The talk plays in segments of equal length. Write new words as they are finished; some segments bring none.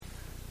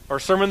Our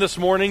sermon this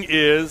morning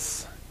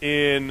is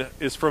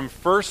from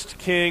 1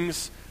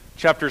 Kings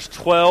chapters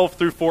 12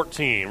 through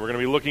 14. We're going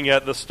to be looking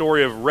at the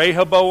story of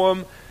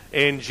Rehoboam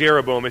and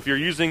Jeroboam. If you're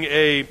using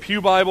a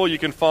pew Bible, you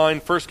can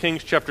find 1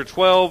 Kings chapter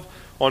 12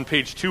 on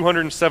page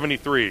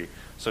 273.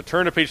 So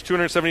turn to page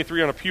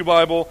 273 on a pew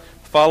Bible,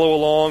 follow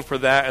along for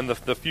that and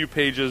the few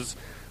pages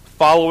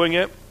following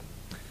it.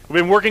 We've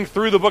been working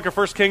through the book of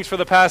 1 Kings for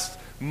the past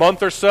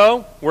month or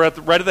so. We're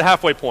right at the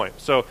halfway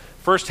point. So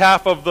first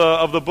half of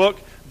the book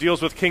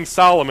deals with King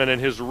Solomon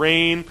and his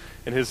reign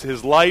and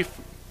his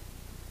life,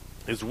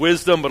 his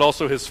wisdom, but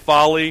also his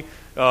folly,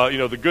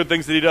 the good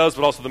things that he does,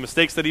 but also the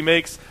mistakes that he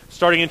makes.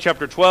 Starting in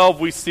chapter 12,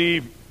 we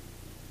see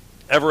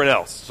everyone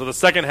else. So the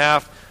second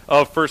half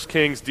of 1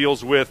 Kings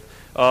deals with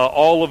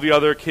all of the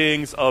other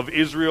kings of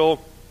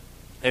Israel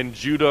and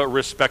Judah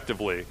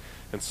respectively.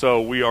 And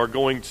so we are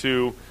going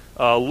to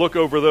look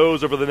over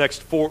those over the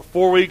next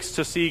four weeks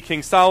to see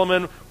King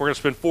Solomon. We're going to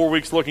spend 4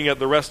 weeks looking at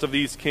the rest of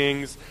these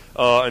kings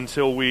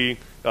until we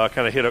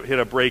kind of hit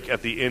a break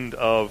at the end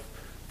of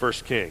 1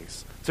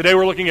 Kings. Today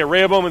we're looking at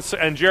Rehoboam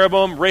and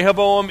Jeroboam.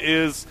 Rehoboam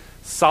is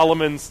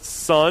Solomon's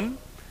son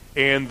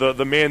and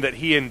the man that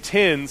he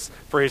intends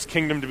for his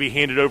kingdom to be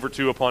handed over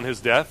to upon his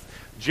death.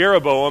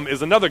 Jeroboam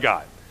is another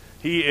guy.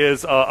 He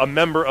is a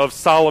member of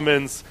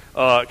Solomon's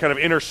kind of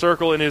inner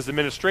circle in his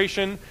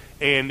administration,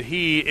 and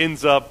he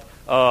ends up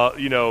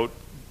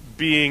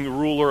being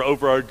ruler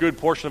over a good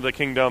portion of the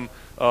kingdom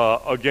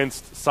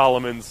against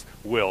Solomon's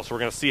will. So we're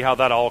going to see how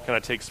that all kind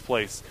of takes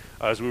place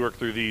as we work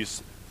through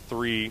these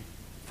three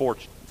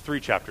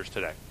chapters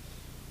today.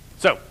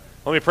 So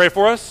let me pray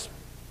for us,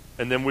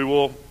 and then we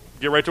will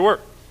get right to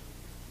work.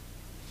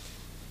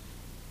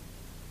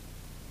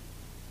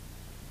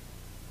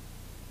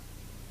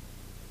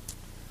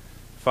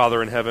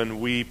 Father in heaven,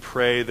 we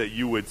pray that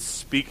you would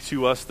speak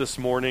to us this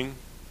morning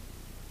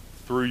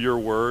through your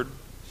word.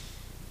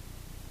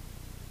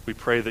 We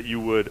pray that you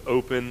would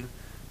open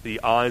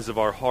the eyes of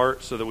our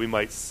heart so that we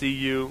might see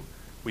you.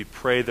 We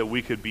pray that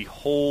we could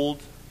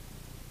behold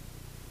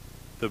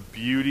the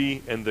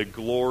beauty and the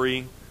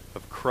glory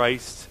of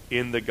Christ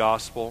in the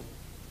gospel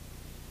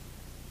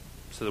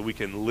so that we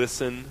can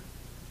listen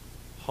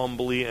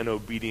humbly and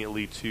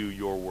obediently to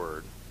your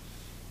word.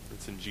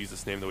 It's in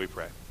Jesus' name that we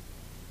pray.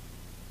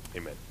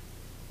 Amen.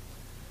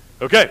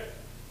 Okay,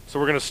 so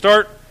we're going to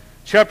start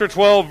chapter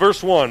 12,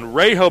 verse 1.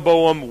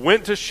 Rehoboam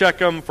went to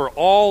Shechem, for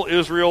all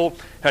Israel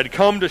had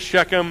come to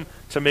Shechem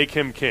to make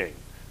him king.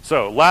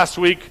 So last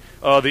week,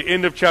 the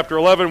end of chapter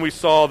 11, we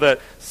saw that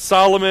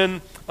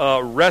Solomon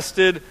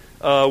rested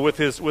with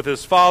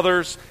his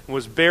fathers and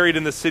was buried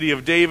in the city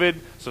of David.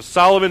 So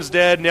Solomon's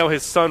dead. Now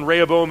his son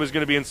Rehoboam is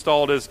going to be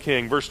installed as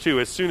king. Verse 2,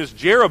 as soon as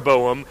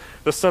Jeroboam,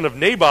 the son of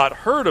Nebat,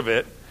 heard of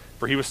it,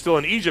 for he was still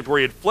in Egypt where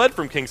he had fled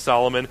from King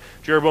Solomon,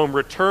 Jeroboam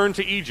returned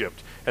to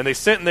Egypt. And they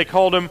sent and they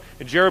called him,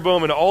 and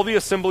Jeroboam and all the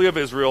assembly of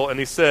Israel, and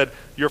he said,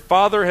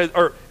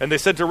 and they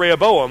said to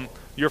Rehoboam,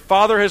 your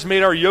father has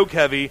made our yoke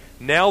heavy.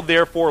 Now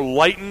therefore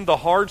lighten the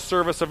hard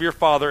service of your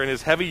father and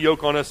his heavy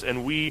yoke on us,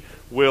 and we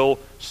will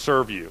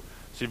serve you.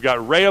 So you've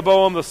got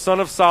Rehoboam, the son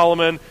of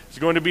Solomon, is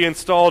going to be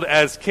installed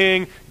as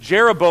king.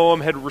 Jeroboam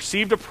had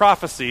received a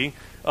prophecy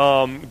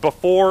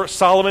before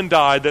Solomon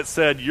died that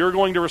said, you're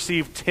going to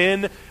receive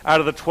 10 out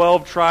of the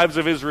 12 tribes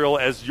of Israel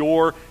as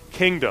your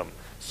kingdom.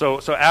 So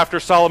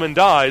after Solomon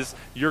dies,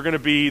 you're going to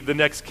be the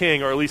next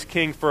king, or at least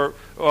king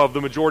of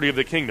the majority of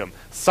the kingdom.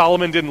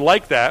 Solomon didn't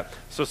like that,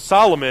 so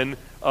Solomon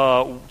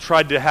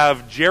tried to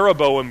have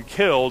Jeroboam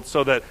killed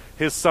so that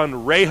his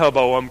son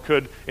Rehoboam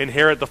could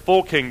inherit the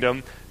full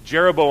kingdom.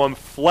 Jeroboam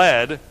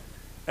fled,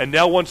 and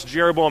now once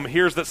Jeroboam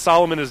hears that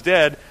Solomon is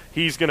dead,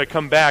 he's going to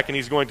come back and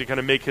he's going to kind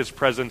of make his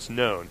presence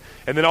known.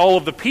 And then all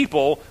of the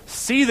people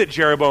see that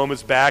Jeroboam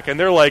is back, and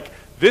they're like,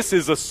 this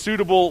is a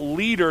suitable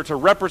leader to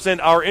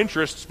represent our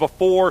interests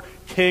before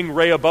King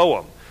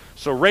Rehoboam.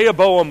 So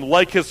Rehoboam,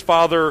 like his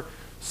father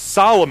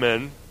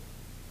Solomon,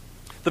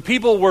 the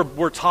people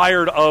were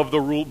tired of the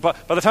rule.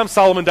 But by the time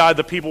Solomon died,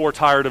 the people were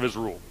tired of his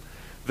rule.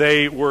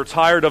 They were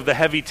tired of the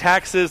heavy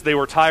taxes. They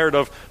were tired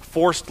of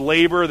forced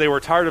labor. They were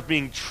tired of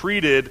being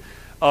treated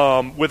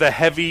with a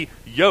heavy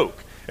yoke.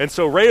 And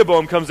so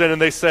Rehoboam comes in and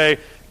they say,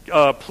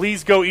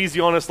 please go easy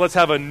on us. Let's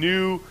have a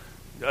new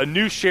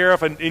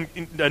sheriff,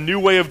 a new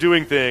way of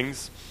doing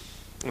things.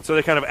 And so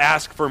they kind of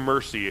ask for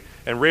mercy.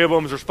 And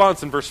Rehoboam's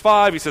response in verse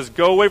 5, he says,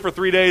 go away for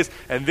 3 days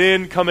and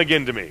then come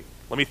again to me.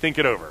 Let me think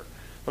it over.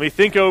 Let me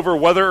think over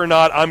whether or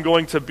not I'm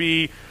going to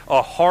be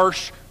a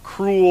harsh,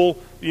 cruel,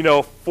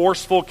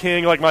 forceful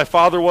king like my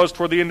father was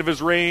toward the end of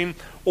his reign,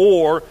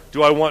 or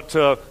do I want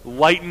to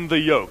lighten the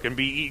yoke and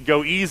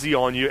go easy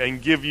on you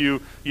and give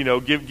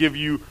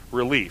you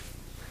relief?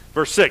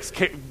 Verse 6,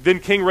 then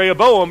King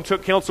Rehoboam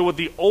took counsel with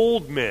the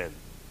old men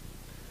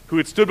who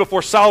had stood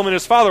before Solomon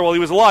his father while he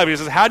was alive. He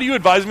says, how do you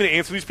advise me to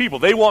answer these people?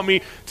 They want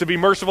me to be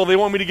merciful. They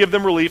want me to give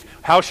them relief.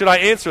 How should I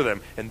answer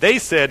them? And they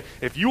said,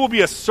 if you will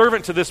be a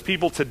servant to this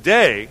people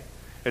today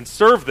and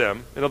serve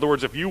them, in other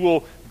words, if you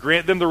will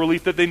grant them the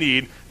relief that they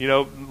need,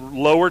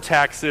 lower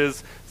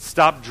taxes,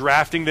 stop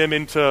drafting them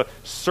into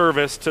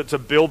service to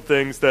build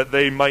things that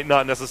they might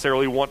not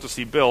necessarily want to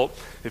see built.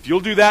 If you'll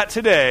do that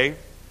today,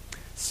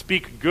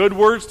 speak good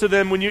words to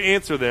them when you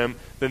answer them,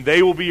 then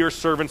they will be your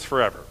servants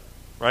forever,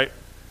 right?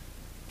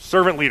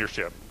 Servant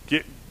leadership.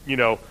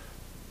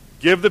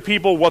 Give the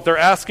people what they're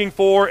asking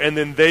for, and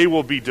then they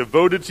will be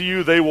devoted to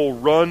you.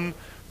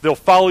 They'll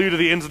follow you to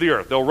the ends of the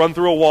earth. They'll run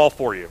through a wall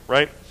for you,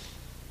 right?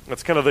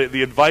 That's kind of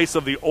the advice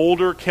of the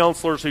older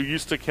counselors who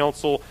used to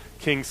counsel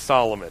King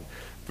Solomon.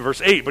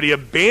 Verse 8, but he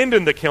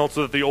abandoned the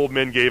counsel that the old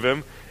men gave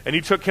him, and he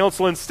took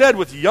counsel instead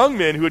with young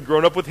men who had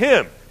grown up with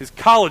him, his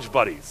college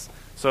buddies.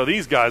 So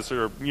these guys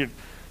are,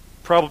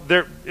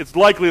 it's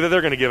likely that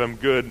they're going to give him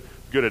good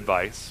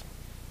advice.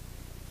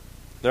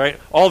 All right?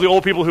 All the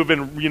old people who've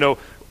been,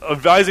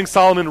 advising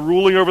Solomon,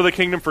 ruling over the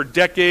kingdom for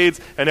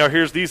decades, and now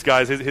here's these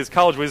guys, his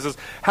college boys. He says,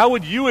 how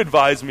would you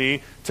advise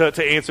me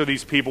to answer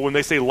these people when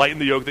they say, lighten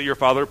the yoke that your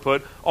father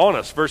put on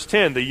us? Verse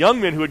 10, the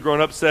young men who had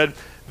grown up said,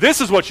 this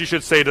is what you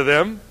should say to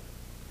them.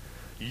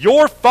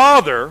 Your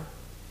father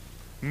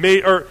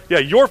made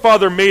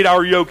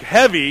our yoke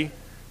heavy,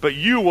 but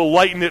you will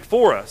lighten it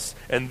for us.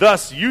 And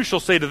thus you shall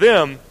say to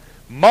them,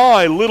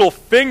 my little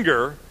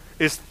finger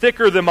is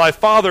thicker than my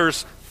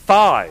father's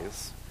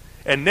thighs.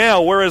 And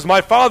now, whereas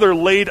my father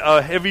laid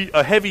a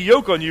heavy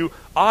yoke on you,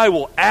 I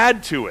will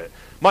add to it.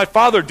 My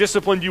father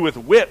disciplined you with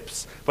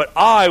whips, but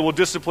I will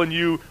discipline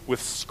you with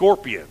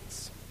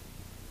scorpions.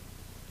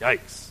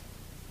 Yikes.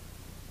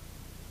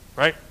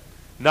 Right?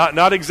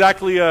 Not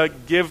exactly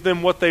give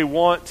them what they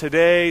want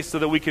today so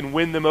that we can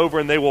win them over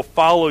and they will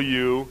follow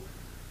you.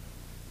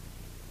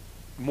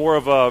 More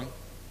of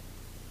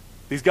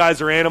these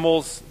guys are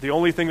animals. The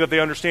only thing that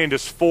they understand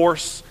is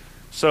force.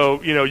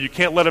 So, you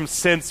can't let them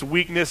sense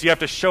weakness. You have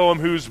to show them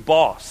who's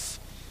boss.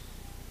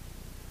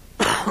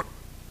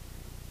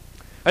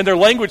 And their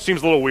language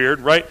seems a little weird,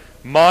 right?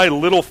 My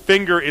little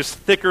finger is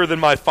thicker than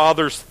my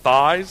father's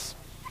thighs.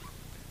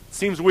 It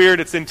seems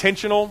weird. It's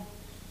intentional.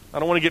 I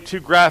don't want to get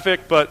too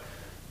graphic, but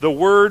the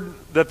word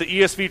that the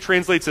ESV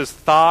translates as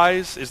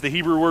thighs is the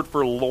Hebrew word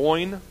for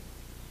loin.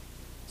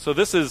 So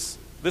this is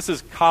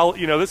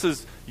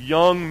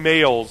young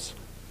males.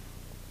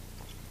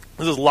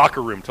 This is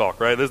locker room talk,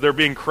 right? They're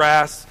being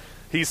crass.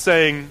 He's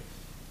saying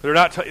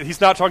he's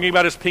not talking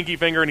about his pinky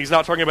finger, and he's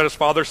not talking about his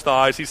father's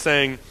thighs. He's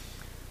saying,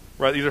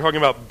 right? These are talking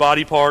about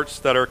body parts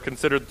that are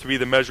considered to be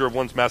the measure of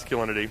one's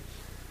masculinity.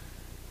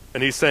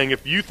 And he's saying,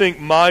 if you think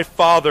my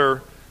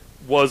father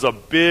was a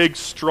big,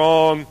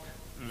 strong,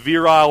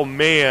 virile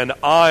man,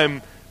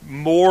 I'm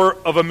more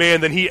of a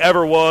man than he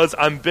ever was.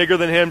 I'm bigger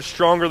than him,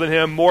 stronger than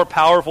him, more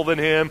powerful than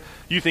him.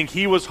 You think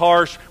he was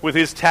harsh with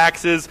his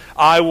taxes?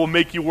 I will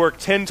make you work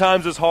 10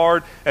 times as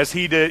hard as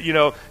he did.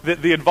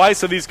 The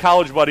advice of these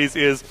college buddies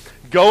is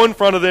go in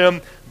front of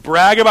them,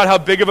 brag about how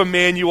big of a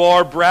man you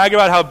are, brag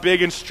about how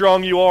big and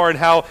strong you are and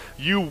how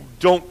you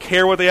don't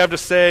care what they have to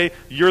say.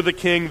 You're the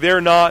king,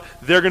 they're not.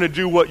 They're going to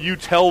do what you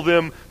tell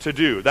them to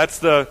do. That's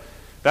the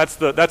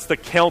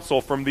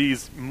counsel from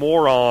these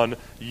moron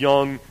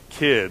young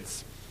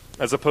kids,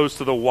 as opposed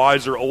to the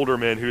wiser older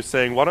men who's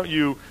saying, why don't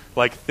you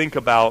think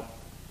about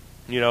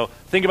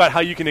how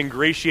you can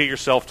ingratiate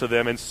yourself to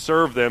them and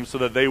serve them so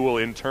that they will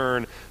in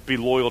turn be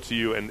loyal to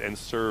you and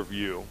serve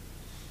you.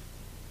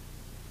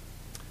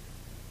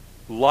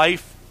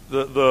 Life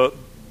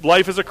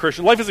as a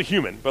Christian, life as a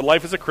human, but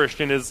life as a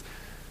Christian is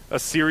a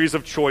series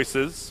of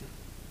choices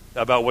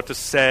about what to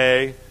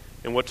say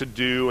and what to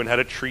do and how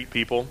to treat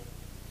people.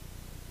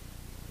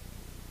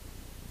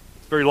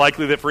 It's very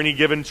likely that for any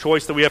given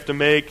choice that we have to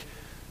make,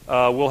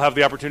 we'll have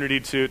the opportunity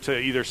to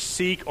either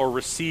seek or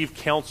receive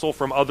counsel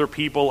from other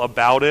people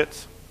about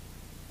it.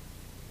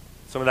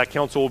 Some of that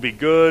counsel will be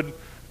good.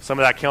 Some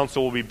of that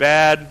counsel will be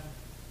bad.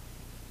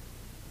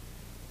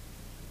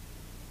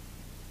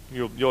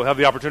 You'll have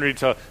the opportunity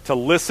to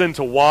listen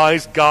to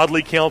wise,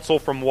 godly counsel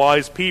from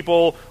wise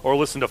people, or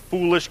listen to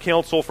foolish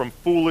counsel from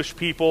foolish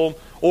people,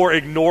 or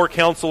ignore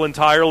counsel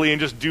entirely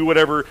and just do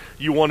whatever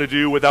you want to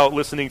do without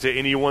listening to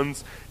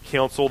anyone's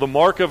counsel. The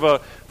mark of a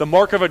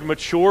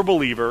mature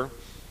believer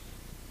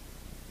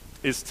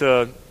is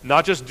to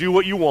not just do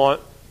what you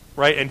want,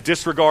 right, and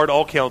disregard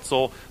all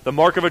counsel. The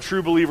mark of a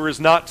true believer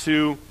is not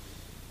to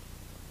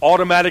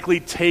automatically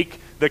take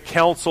the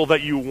counsel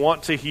that you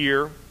want to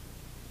hear,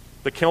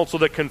 the counsel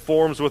that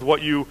conforms with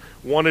what you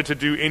wanted to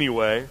do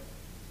anyway.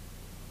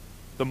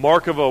 The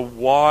mark of a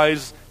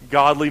wise,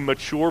 godly,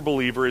 mature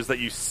believer is that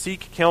you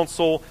seek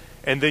counsel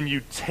and then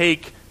you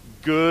take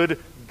good,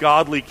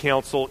 godly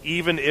counsel,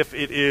 even if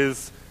it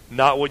is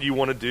not what you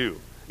want to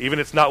do. Even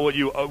if it's not what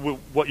you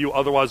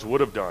otherwise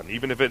would have done,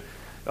 even if it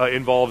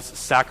involves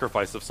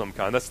sacrifice of some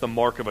kind. That's the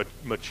mark of a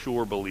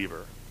mature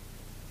believer.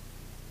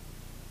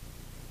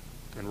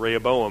 And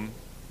Rehoboam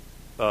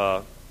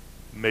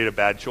made a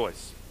bad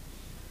choice.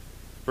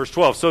 Verse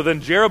 12, so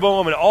then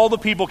Jeroboam and all the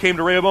people came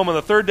to Rehoboam on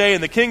the third day,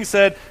 and the king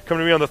said, come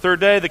to me on the third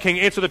day. The king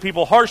answered the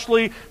people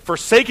harshly,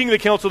 forsaking the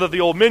counsel that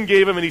the old men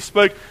gave him, and he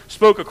spoke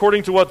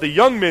according to what the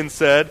young men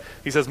said.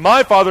 He says,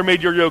 my father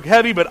made your yoke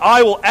heavy, but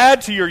I will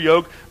add to your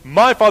yoke.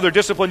 My father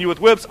disciplined you with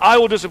whips, I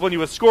will discipline you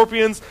with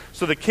scorpions.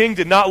 So the king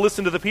did not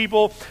listen to the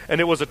people, and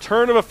it was a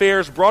turn of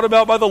affairs brought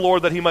about by the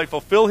Lord that he might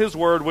fulfill his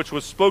word, which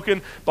was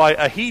spoken by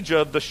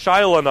Ahijah the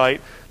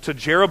Shilonite to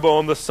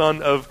Jeroboam the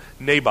son of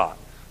Nebat.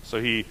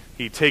 So he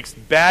takes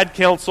bad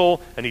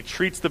counsel and he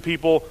treats the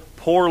people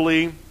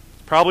poorly. It's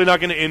probably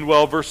not going to end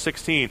well. Verse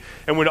 16.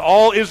 And when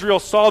all Israel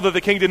saw that the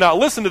king did not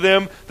listen to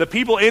them, the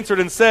people answered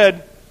and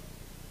said,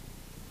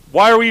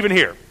 why are we even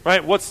here?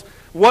 Right?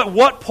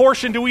 What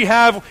portion do we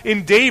have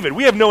in David?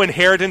 We have no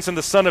inheritance in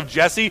the son of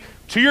Jesse.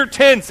 To your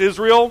tents,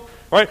 Israel.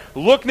 Right?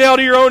 Look now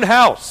to your own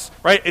house.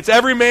 Right? It's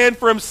every man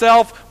for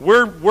himself.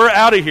 We're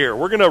out of here.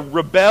 We're going to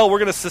rebel. We're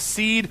going to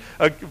secede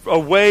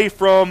away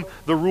from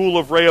the rule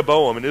of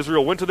Rehoboam. And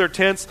Israel went to their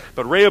tents,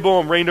 but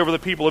Rehoboam reigned over the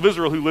people of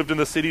Israel who lived in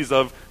the cities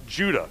of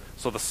Judah.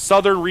 So the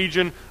southern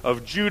region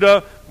of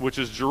Judah, which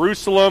is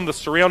Jerusalem, the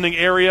surrounding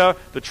area,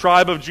 the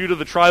tribe of Judah,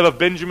 the tribe of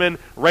Benjamin,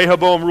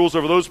 Rehoboam rules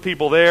over those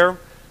people there.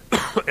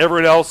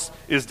 Everyone else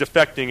is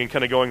defecting and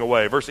kind of going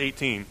away. Verse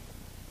 18.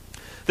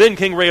 Then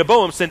King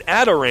Rehoboam sent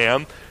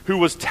Adoram, who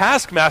was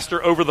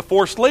taskmaster over the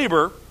forced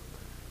labor.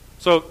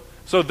 So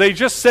they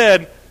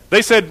said,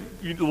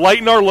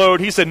 lighten our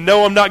load. He said,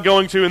 no, I'm not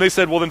going to. And they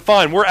said, well, then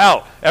fine, we're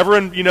out.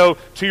 Everyone,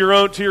 to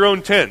your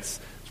own tents.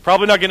 It's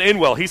probably not going to end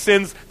well. He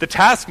sends the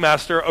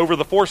taskmaster over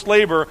the forced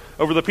labor,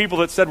 over the people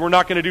that said we're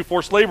not going to do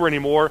forced labor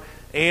anymore,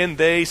 and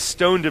they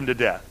stoned him to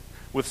death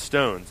with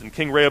stones. And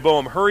King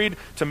Rehoboam hurried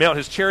to mount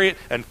his chariot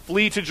and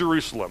flee to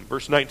Jerusalem.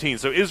 Verse 19.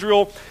 So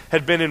Israel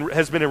has been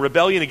in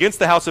rebellion against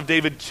the house of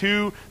David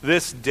to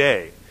this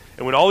day.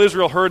 And when all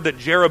Israel heard that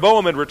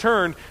Jeroboam had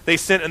returned, they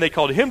sent and they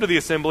called him to the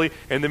assembly,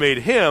 and they made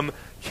him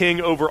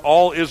king over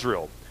all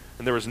Israel.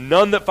 And there was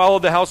none that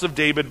followed the house of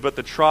David but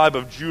the tribe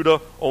of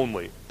Judah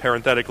only.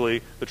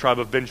 Parenthetically, the tribe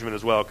of Benjamin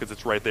as well, because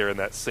it's right there in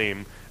that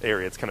same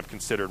area. It's kind of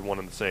considered one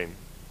and the same.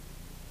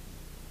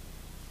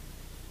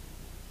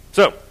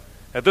 So,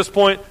 at this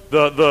point,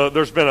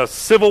 there's been a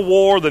civil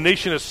war. The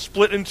nation is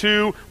split in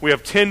two. We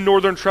have 10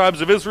 northern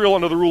tribes of Israel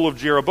under the rule of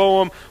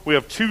Jeroboam. We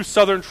have 2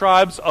 southern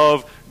tribes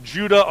of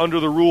Judah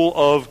under the rule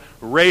of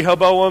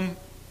Rehoboam.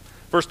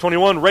 Verse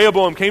 21,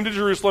 Rehoboam came to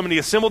Jerusalem, and he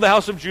assembled the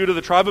house of Judah,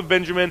 the tribe of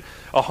Benjamin,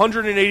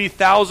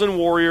 180,000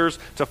 warriors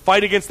to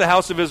fight against the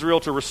house of Israel,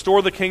 to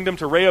restore the kingdom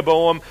to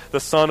Rehoboam, the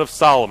son of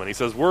Solomon. He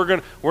says, we're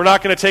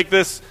not going to take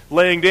this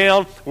laying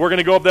down. We're going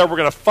to go up there. We're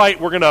going to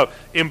fight. We're going to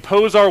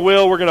impose our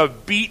will. We're going to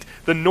beat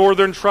the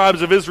northern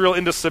tribes of Israel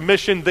into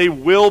submission. They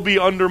will be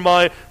under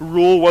my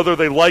rule, whether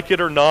they like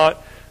it or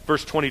not.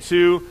 Verse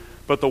 22,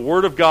 but the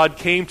word of God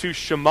came to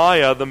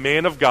Shemaiah, the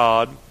man of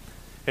God,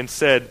 and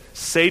said,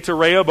 say to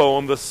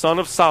Rehoboam, the son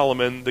of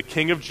Solomon, the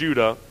king of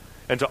Judah,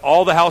 and to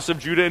all the house of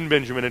Judah and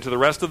Benjamin, and to the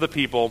rest of the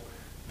people,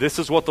 this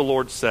is what the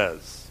Lord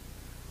says.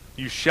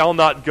 You shall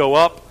not go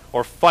up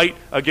or fight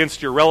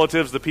against your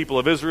relatives, the people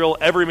of Israel.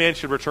 Every man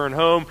should return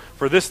home,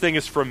 for this thing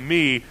is from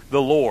me,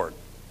 the Lord.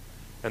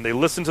 And they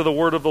listened to the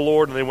word of the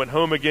Lord, and they went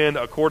home again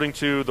according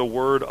to the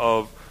word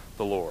of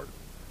the Lord.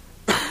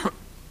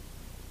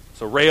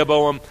 So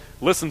Rehoboam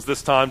listens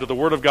this time to the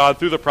word of God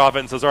through the prophet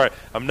and says, all right,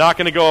 I'm not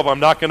going to go up. I'm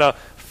not going to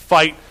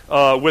fight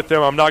with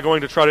them. I'm not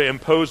going to try to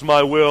impose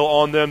my will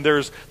on them.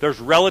 There's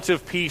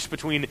relative peace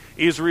between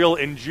Israel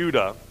and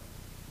Judah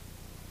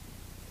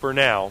for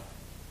now,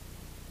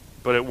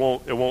 but it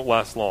won't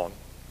last long.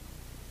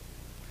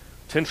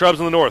 10 tribes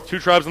in the north, 2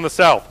 tribes in the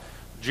south.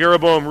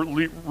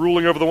 Jeroboam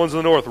ruling over the ones in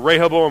the north,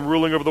 Rehoboam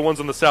ruling over the ones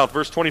in the south.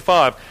 Verse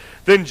 25,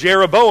 then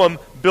Jeroboam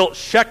built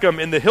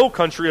Shechem in the hill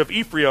country of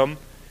Ephraim,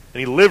 and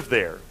he lived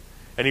there.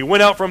 And he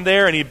went out from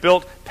there, and he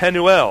built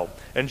Penuel.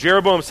 And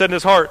Jeroboam said in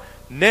his heart,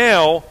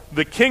 now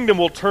the kingdom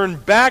will turn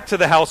back to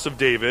the house of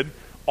David.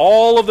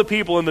 All of the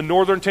people in the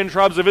northern 10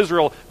 tribes of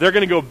Israel, they're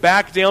going to go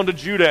back down to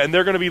Judah, and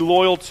they're going to be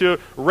loyal to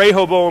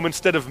Rehoboam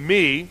instead of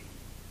me.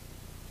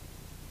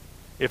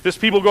 If this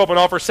people go up and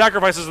offer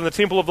sacrifices in the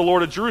temple of the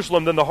Lord at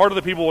Jerusalem, then the heart of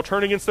the people will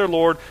turn against their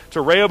Lord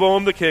to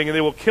Rehoboam the king, and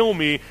they will kill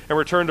me and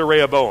return to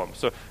Rehoboam.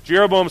 So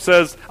Jeroboam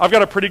says, I've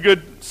got a pretty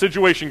good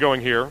situation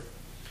going here.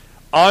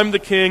 I'm the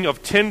king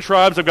of 10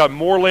 tribes. I've got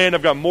more land.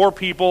 I've got more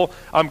people.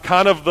 I'm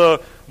kind of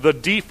the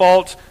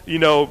default,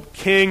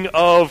 king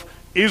of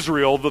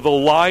Israel, the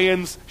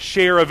lion's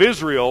share of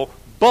Israel.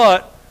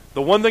 But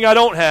the one thing I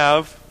don't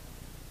have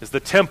is the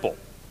temple,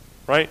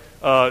 right?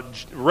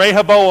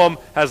 Rehoboam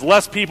has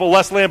less people,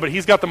 less land, but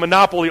he's got the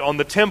monopoly on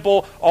the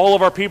temple. All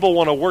of our people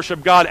want to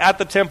worship God at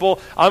the temple.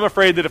 I'm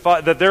afraid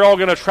that they're all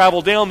going to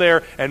travel down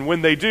there, and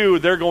when they do,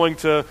 they're going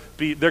to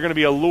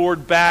be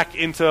allured back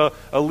into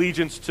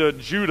allegiance to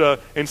Judah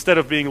instead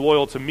of being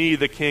loyal to me,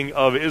 the king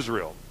of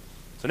Israel.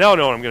 So now I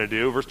know what I'm going to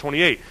do. Verse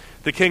 28.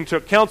 The king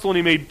took counsel, and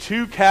he made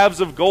 2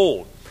 calves of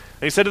gold.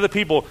 And he said to the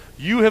people,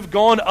 you have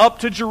gone up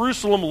to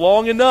Jerusalem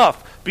long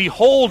enough.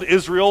 Behold,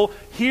 Israel,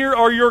 here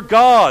are your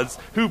gods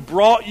who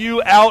brought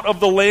you out of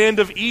the land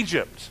of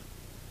Egypt.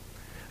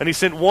 And he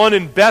sent one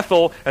in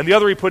Bethel, and the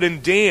other he put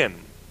in Dan.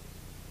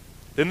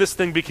 Then this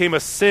thing became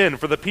a sin,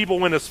 for the people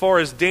went as far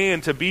as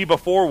Dan to be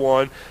before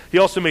one. He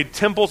also made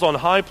temples on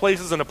high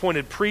places and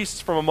appointed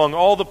priests from among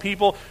all the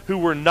people who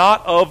were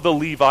not of the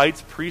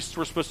Levites. Priests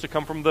were supposed to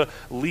come from the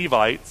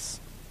Levites.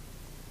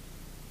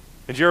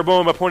 And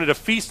Jeroboam appointed a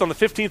feast on the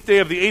 15th day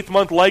of the 8th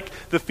month, like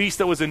the feast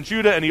that was in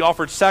Judah, and he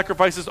offered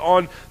sacrifices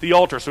on the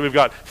altar. So we've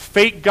got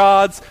fake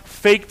gods,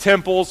 fake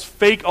temples,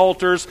 fake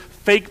altars,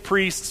 fake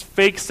priests,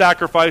 fake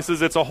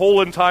sacrifices. It's a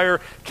whole entire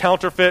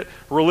counterfeit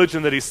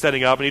religion that he's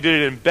setting up. And he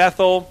did it in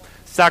Bethel,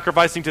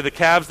 sacrificing to the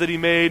calves that he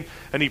made.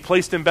 And he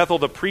placed in Bethel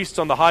the priests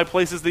on the high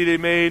places that he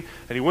made.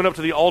 And he went up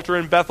to the altar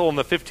in Bethel on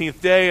the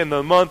 15th day in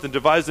the month and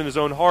devised in his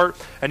own heart.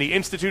 And he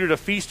instituted a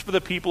feast for the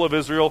people of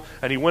Israel.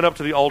 And he went up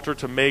to the altar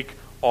to make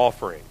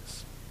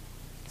offerings.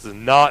 This is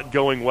not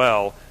going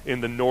well in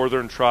the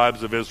northern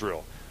tribes of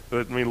Israel.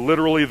 I mean,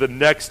 literally the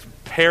next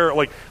pair,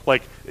 like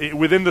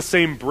within the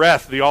same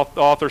breath, the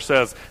author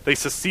says, they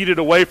seceded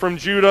away from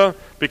Judah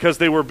because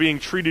they were being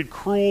treated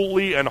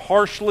cruelly and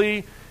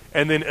harshly,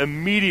 and then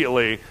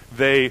immediately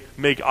they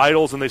make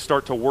idols and they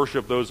start to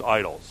worship those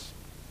idols.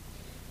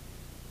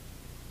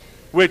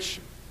 Which,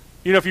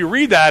 if you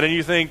read that and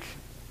you think,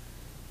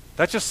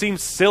 that just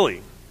seems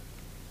silly.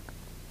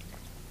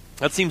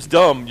 That seems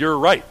dumb. You're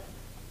right.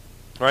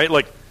 Right?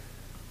 Like,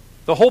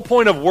 the whole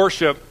point of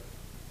worship,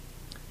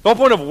 the whole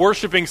point of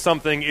worshiping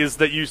something is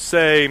that you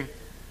say,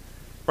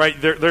 right,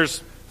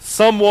 there's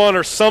someone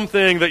or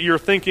something that you're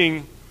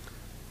thinking,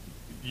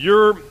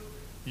 you're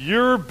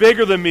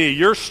bigger than me,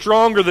 you're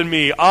stronger than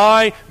me,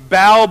 I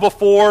bow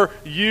before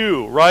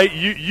you, right?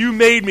 You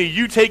made me,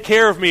 you take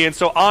care of me, and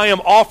so I am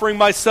offering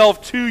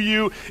myself to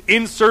you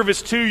in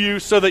service to you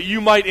so that you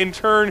might in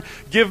turn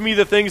give me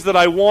the things that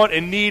I want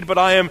and need, but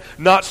I am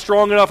not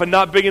strong enough and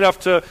not big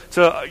enough to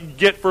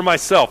get for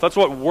myself. That's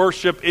what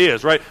worship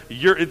is, right?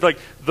 It's like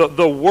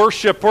the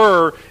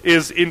worshiper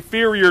is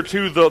inferior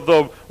to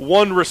the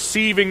one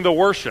receiving the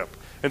worship.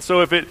 And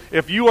so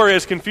if you are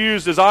as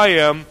confused as I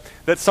am,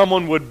 that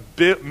someone would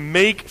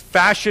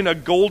fashion a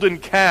golden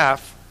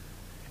calf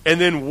and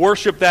then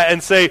worship that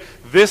and say,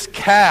 this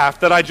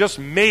calf that I just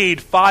made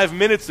 5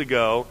 minutes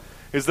ago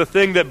is the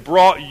thing that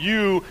brought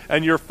you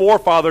and your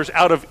forefathers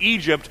out of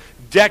Egypt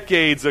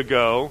decades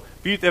ago.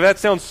 If that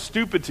sounds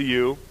stupid to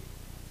you,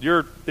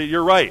 you're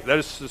right. That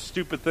is a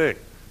stupid thing.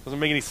 It doesn't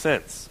make any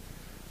sense.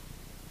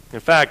 In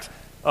fact,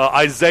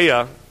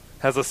 Isaiah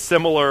has a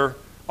similar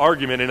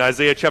argument in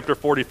Isaiah chapter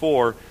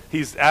 44.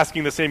 He's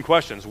asking the same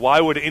questions.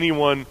 Why would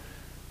anyone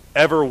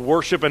ever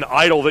worship an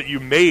idol that you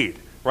made,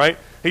 right?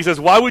 He says,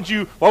 why would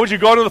you go out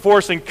into the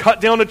forest and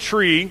cut down a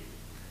tree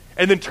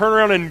and then turn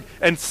around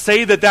and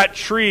say that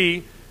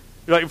tree,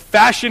 like,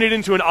 fashion it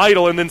into an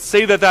idol and then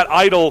say that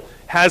idol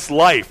has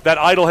life, that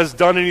idol has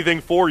done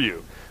anything for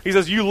you? He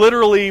says, you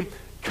literally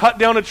cut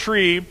down a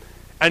tree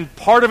and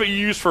part of it you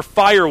use for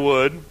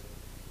firewood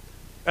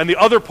and the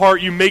other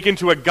part you make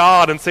into a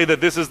god and say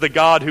that this is the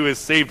God who has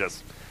saved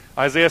us.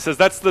 Isaiah says,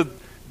 that's the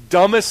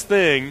dumbest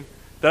thing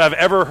that I've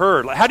ever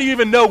heard. Like, how do you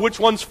even know which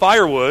one's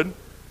firewood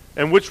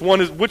and which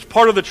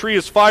part of the tree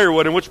is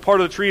firewood and which part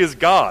of the tree is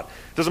God?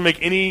 It doesn't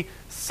make any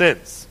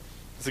sense.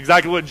 It's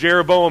exactly what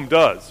Jeroboam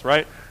does,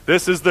 right?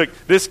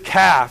 This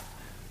calf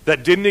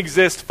that didn't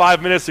exist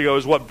 5 minutes ago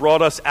is what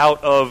brought us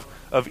out of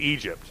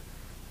Egypt.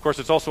 Of course,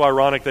 it's also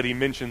ironic that he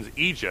mentions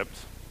Egypt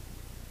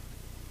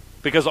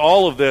because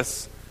all of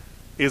this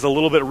is a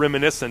little bit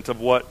reminiscent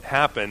of what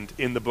happened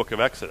in the book of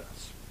Exodus.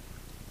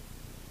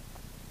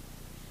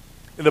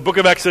 In the book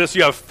of Exodus,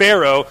 you have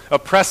Pharaoh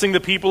oppressing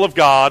the people of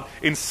God,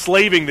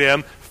 enslaving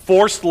them,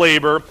 forced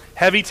labor,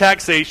 heavy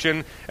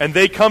taxation, and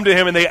they come to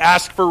him and they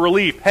ask for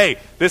relief. Hey,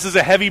 this is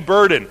a heavy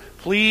burden.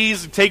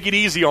 Please take it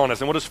easy on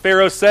us. And what does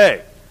Pharaoh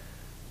say?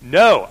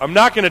 No, I'm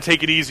not going to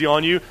take it easy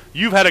on you.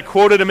 You've had a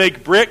quota to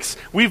make bricks.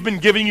 We've been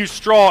giving you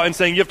straw and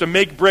saying you have to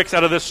make bricks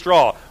out of this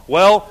straw.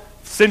 Well,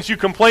 since you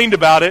complained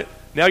about it,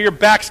 now your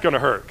back's going to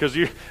hurt because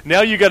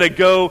now you got to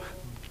go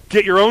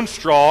get your own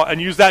straw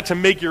and use that to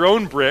make your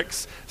own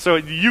bricks. So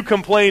you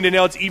complained and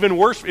now it's even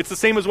worse. It's the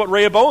same as what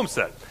Rehoboam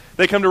said.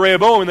 They come to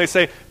Rehoboam and they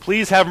say,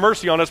 please have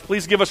mercy on us,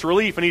 please give us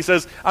relief. And he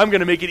says, I'm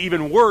going to make it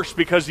even worse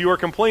because you are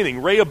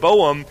complaining.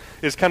 Rehoboam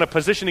is kind of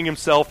positioning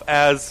himself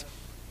as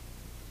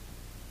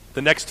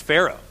the next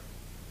Pharaoh.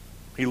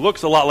 He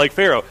looks a lot like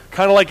Pharaoh,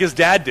 kind of like his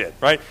dad did,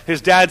 right?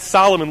 His dad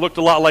Solomon looked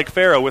a lot like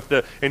Pharaoh with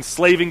the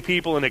enslaving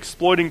people and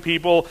exploiting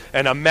people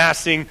and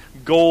amassing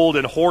gold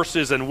and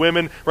horses and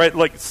women, right?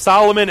 Like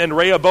Solomon and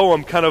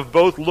Rehoboam kind of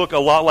both look a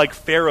lot like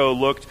Pharaoh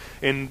looked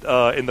in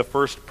the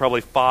first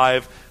probably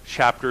 5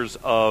 chapters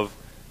of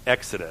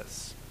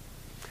Exodus.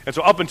 And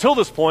so up until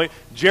this point,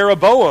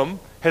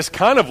 Jeroboam has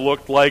kind of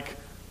looked like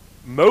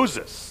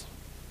Moses,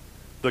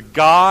 the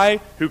guy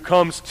who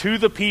comes to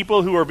the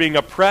people who are being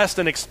oppressed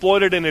and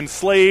exploited and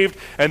enslaved,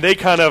 and they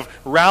kind of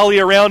rally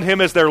around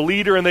him as their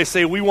leader, and they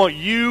say, we want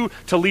you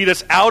to lead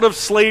us out of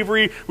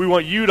slavery. We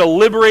want you to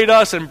liberate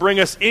us and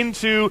bring us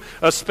into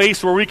a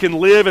space where we can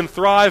live and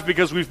thrive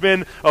because we've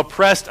been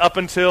oppressed up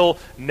until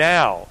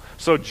now.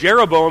 So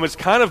Jeroboam has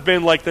kind of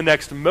been like the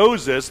next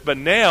Moses, but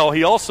now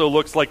he also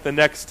looks like the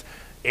next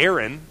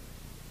Aaron.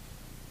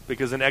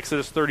 Because in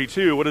Exodus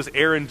 32, what does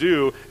Aaron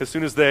do as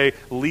soon as they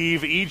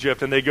leave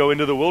Egypt and they go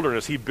into the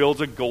wilderness? He builds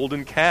a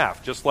golden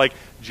calf, just like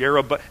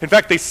Jeroboam. In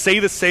fact, they say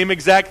the same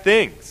exact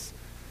things.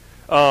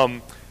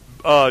 In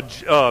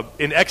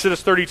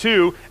Exodus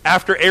 32,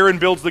 after Aaron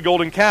builds the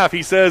golden calf,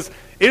 he says,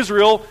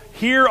 Israel,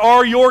 here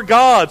are your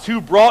gods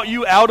who brought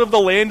you out of the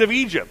land of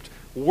Egypt.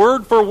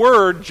 Word for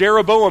word,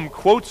 Jeroboam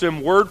quotes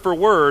him word for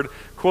word,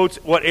 quotes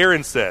what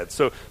Aaron said.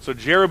 So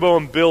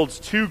Jeroboam builds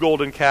 2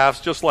 golden calves,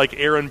 just like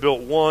Aaron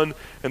built one,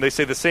 and they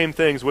say the same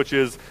things, which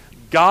is,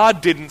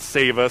 God didn't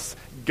save us.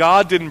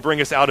 God didn't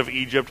bring us out of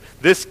Egypt.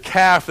 This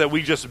calf that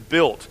we just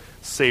built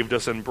saved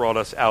us and brought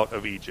us out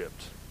of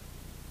Egypt.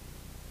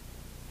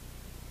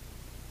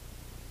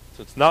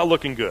 So it's not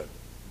looking good.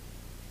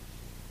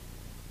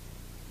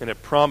 And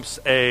it prompts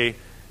a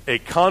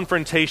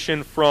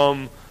confrontation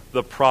from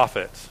the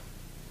prophet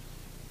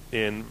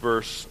in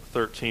verse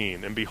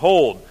 13. And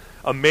behold,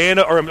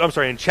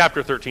 in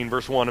chapter 13,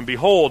 verse 1, and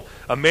behold,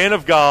 a man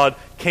of God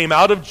came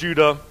out of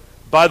Judah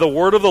by the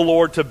word of the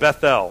Lord to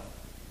Bethel.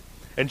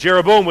 And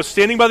Jeroboam was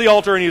standing by the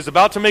altar, and he was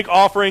about to make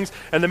offerings,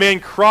 and the man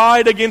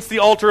cried against the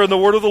altar and the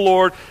word of the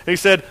Lord, and he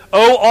said,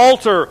 O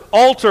altar,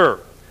 altar,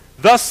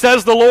 thus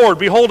says the Lord,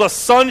 behold, a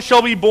son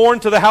shall be born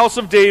to the house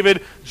of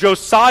David,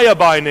 Josiah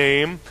by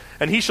name,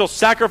 and he shall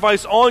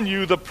sacrifice on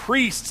you the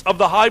priests of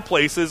the high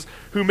places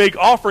who make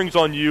offerings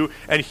on you,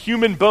 and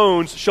human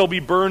bones shall be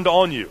burned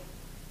on you.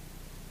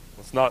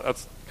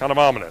 That's kind of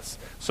ominous.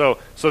 So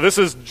this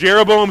is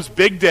Jeroboam's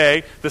big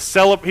day. He's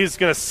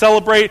going to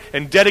celebrate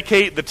and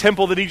dedicate the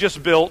temple that he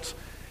just built,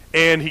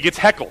 and he gets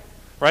heckled.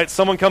 Right?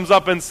 Someone comes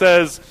up and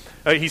says,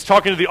 he's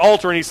talking to the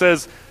altar, and he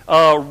says,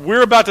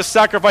 we're about to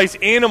sacrifice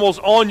animals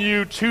on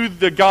you to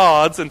the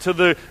gods and to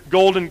the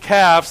golden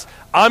calves.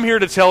 I'm here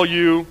to tell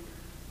you,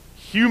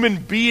 human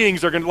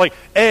beings are going to,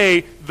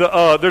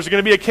 there's going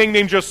to be a king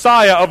named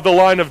Josiah of the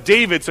line of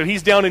David, so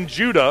he's down in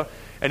Judah,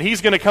 and he's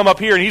going to come up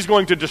here, and he's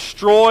going to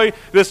destroy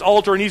this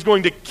altar, and he's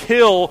going to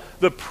kill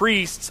the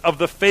priests of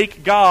the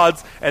fake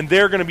gods, and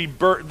they're going to be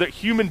burnt. The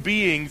human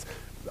beings,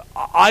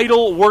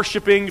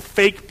 idol-worshiping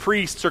fake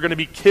priests are going to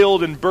be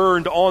killed and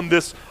burned on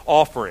this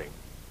offering.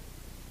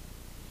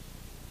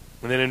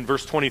 And then in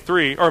verse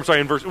 23, so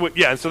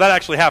that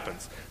actually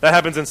happens. That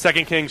happens in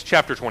 2 Kings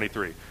chapter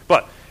 23.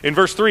 But in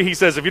verse 3, he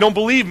says, if you don't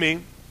believe me,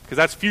 because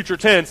that's future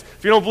tense,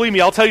 if you don't believe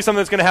me, I'll tell you something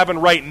that's going to happen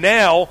right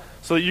now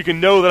so that you can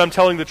know that I'm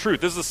telling the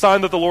truth. This is a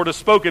sign that the Lord has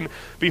spoken.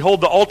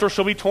 Behold, the altar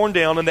shall be torn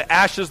down, and the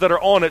ashes that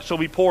are on it shall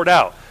be poured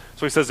out.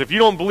 So he says, if you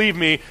don't believe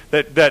me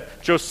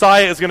that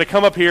Josiah is going to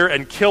come up here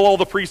and kill all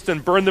the priests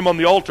and burn them on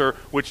the altar,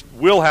 which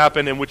will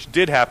happen and which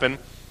did happen,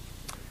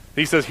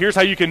 he says, here's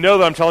how you can know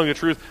that I'm telling the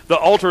truth. The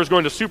altar is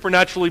going to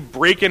supernaturally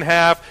break in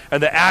half,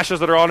 and the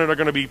ashes that are on it are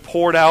going to be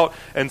poured out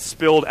and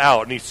spilled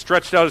out. And he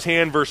stretched out his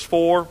hand, verse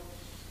 4.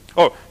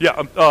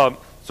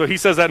 So he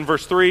says that in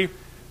verse 3.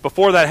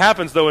 Before that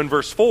happens, though, in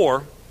verse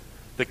 4,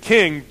 the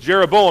king,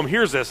 Jeroboam,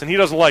 hears this, and he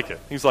doesn't like it.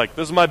 He's like,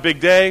 this is my big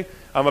day.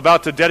 I'm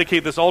about to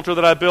dedicate this altar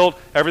that I built.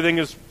 Everything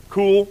is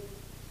cool.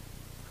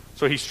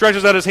 So he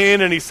stretches out his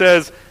hand, and he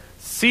says,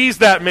 seize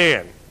that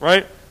man,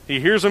 right? He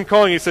hears him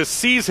calling. He says,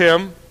 seize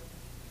him.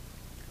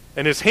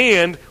 And his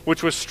hand,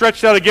 which was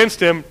stretched out against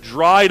him,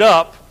 dried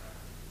up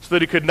so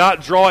that he could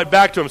not draw it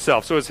back to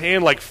himself. So his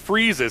hand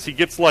freezes. He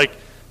gets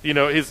he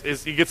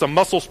gets a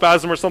muscle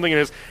spasm or something, and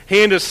his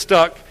hand is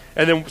stuck.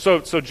 And then so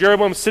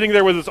Jeroboam's sitting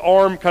there with his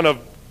arm, kind of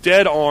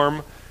dead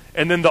arm,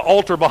 and then the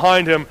altar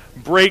behind him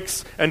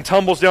breaks and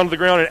tumbles down to the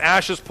ground, and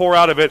ashes pour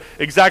out of it,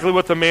 exactly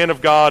what the man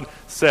of God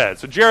said.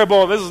 So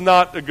Jeroboam, this is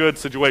not a good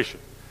situation.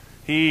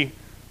 He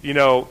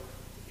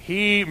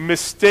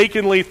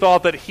mistakenly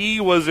thought that he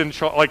was in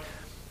charge.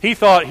 He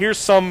thought, here's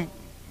some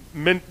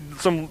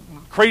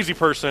crazy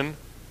person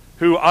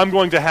who I'm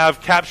going to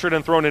have captured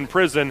and thrown in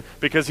prison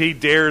because he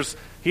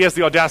has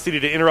the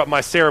audacity to interrupt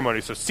my ceremony.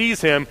 So seize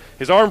him,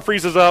 his arm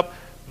freezes up,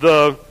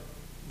 the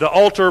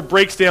altar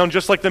breaks down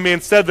just like the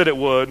man said that it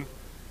would.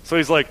 So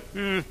he's like,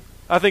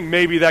 I think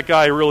maybe that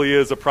guy really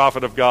is a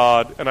prophet of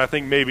God, and I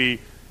think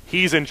maybe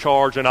he's in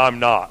charge and I'm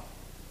not.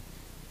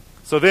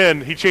 So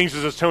then he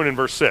changes his tone in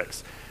verse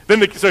 6.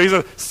 So he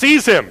says,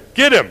 seize him,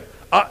 get him,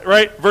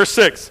 right? Verse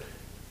 6.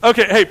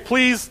 Okay, hey,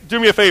 please do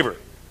me a favor,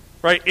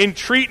 right?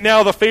 Entreat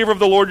now the favor of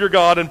the Lord your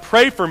God and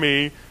pray for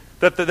me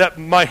that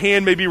my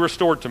hand may be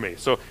restored to me.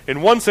 So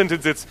in one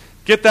sentence, it's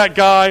get that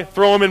guy,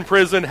 throw him in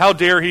prison, how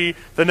dare he?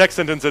 The next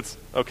sentence, it's,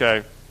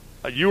 okay,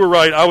 you were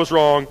right, I was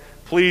wrong,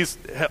 please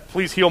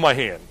heal my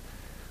hand.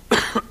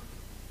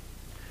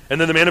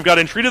 And then the man of God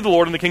entreated the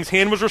Lord, and the king's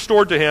hand was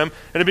restored to him,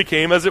 and it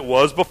became as it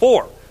was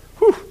before.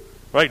 Whew,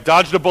 right,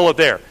 dodged a bullet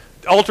there.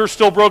 The altar's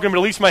still broken, but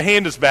at least my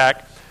hand is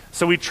back.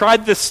 So we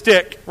tried the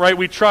stick, right?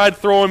 We tried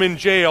throw him in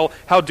jail.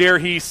 How dare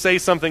he say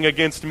something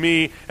against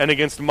me and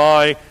against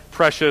my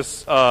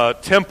precious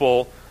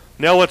temple.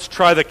 Now let's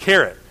try the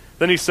carrot.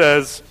 Then he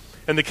says,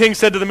 and the king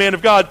said to the man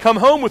of God, come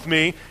home with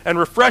me and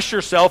refresh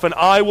yourself, and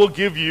I will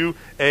give you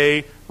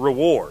a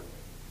reward.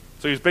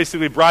 So he's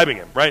basically bribing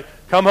him, right?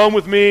 Come home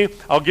with me.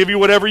 I'll give you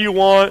whatever you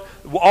want.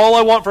 All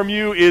I want from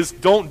you is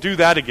don't do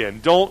that again.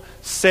 Don't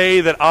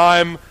say that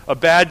I'm a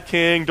bad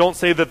king. Don't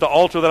say that the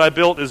altar that I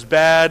built is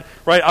bad,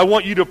 right? I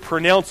want you to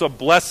pronounce a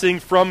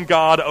blessing from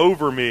God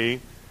over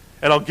me,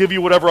 and I'll give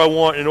you whatever I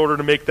want in order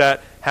to make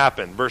that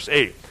happen. Verse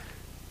 8.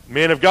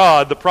 Man of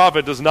God, the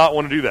prophet, does not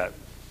want to do that.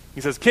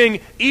 He says, King,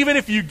 even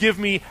if you give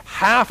me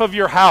half of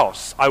your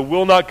house, I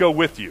will not go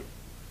with you.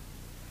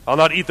 I'll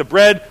not eat the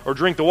bread or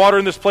drink the water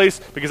in this place,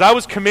 because I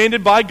was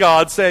commanded by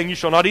God, saying, you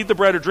shall not eat the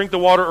bread or drink the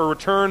water or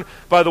return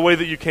by the way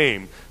that you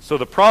came. So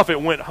the prophet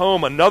went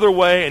home another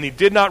way, and he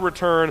did not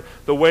return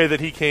the way that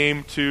he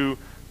came to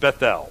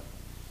Bethel.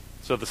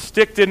 So the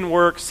stick didn't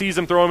work, seize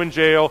him, throw him in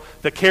jail.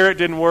 The carrot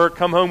didn't work,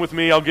 come home with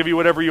me, I'll give you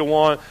whatever you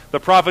want. The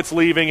prophet's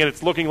leaving, and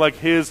it's looking like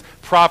his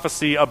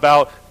prophecy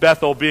about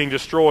Bethel being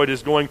destroyed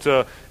is going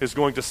to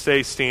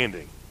stay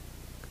standing.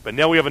 But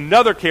now we have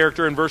another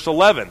character in verse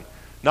 11.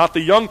 Not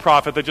the young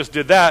prophet that just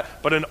did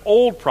that, but an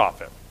old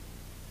prophet.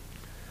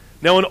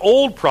 Now an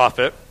old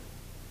prophet,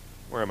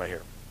 where am I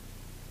here?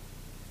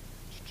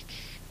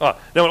 Now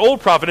an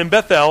old prophet in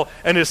Bethel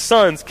and his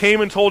sons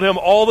came and told him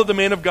all that the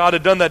man of God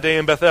had done that day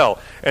in Bethel.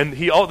 And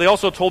they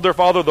also told their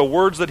father the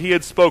words that he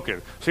had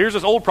spoken. So here's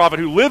this old prophet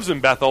who lives in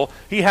Bethel.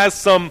 He has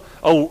some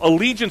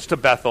allegiance to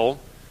Bethel.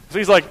 So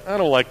he's like, I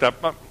don't like that.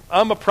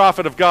 I'm a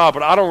prophet of God,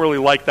 but I don't really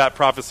like that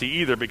prophecy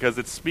either because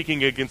it's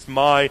speaking against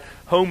my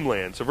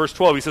homeland. So verse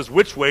 12, he says,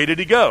 which way did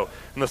he go?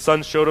 And the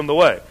sons showed him the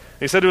way. And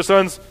he said to his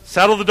sons,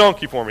 saddle the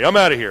donkey for me. I'm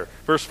out of here.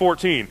 Verse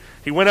 14,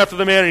 he went after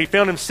the man and he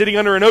found him sitting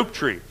under an oak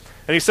tree.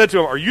 And he said to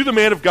him, are you the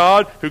man of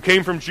God who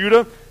came from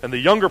Judah? And the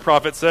younger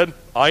prophet said,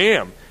 I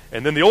am.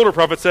 And then the older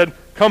prophet said,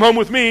 come home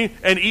with me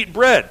and eat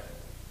bread.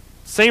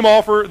 Same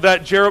offer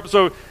that Jeroboam.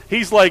 So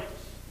he's like,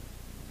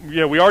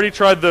 we already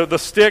tried the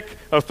stick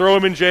of throw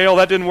him in jail.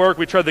 That didn't work.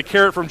 We tried the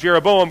carrot from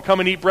Jeroboam.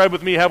 Come and eat bread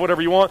with me. Have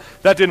whatever you want.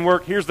 That didn't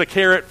work. Here's the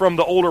carrot from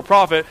the older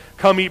prophet.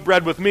 Come eat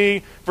bread with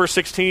me. Verse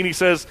 16, he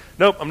says,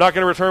 nope, I'm not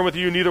going to return with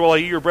you. Neither will I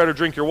eat your bread or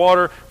drink your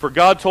water. For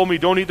God told me,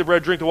 don't eat the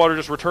bread, drink the water.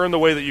 Just return the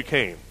way that you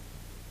came.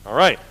 All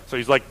right. So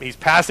he's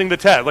passing the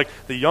test. Like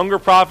the younger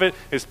prophet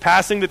is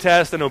passing the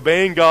test and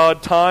obeying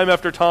God time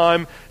after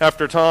time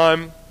after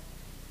time.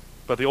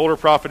 But the older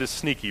prophet is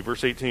sneaky.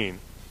 Verse 18.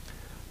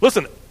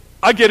 Listen,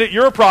 I get it,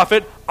 you're a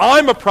prophet,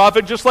 I'm a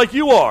prophet just like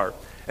you are.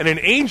 And an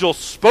angel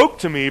spoke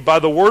to me by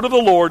the word of the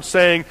Lord,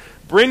 saying,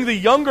 bring the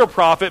younger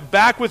prophet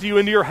back with you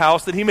into your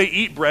house, that he may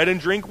eat bread and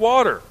drink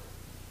water.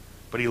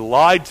 But he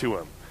lied to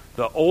him.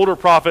 The older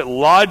prophet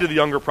lied to the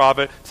younger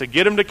prophet to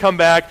get him to come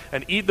back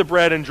and eat the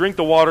bread and drink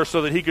the water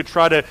so that he could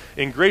try to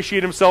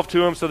ingratiate himself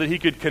to him, so that he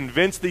could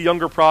convince the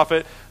younger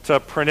prophet to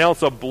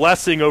pronounce a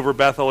blessing over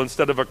Bethel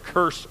instead of a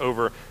curse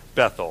over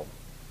Bethel.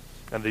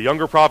 And the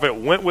younger prophet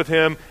went with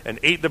him and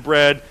ate the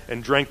bread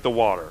and drank the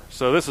water.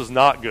 So this is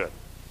not good.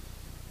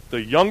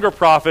 The younger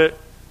prophet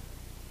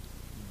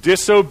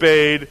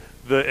disobeyed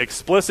the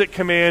explicit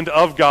command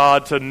of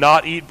God to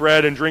not eat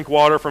bread and drink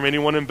water from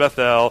anyone in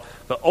Bethel.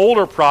 The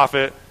older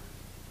prophet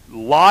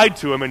lied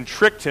to him and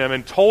tricked him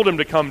and told him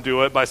to come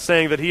do it by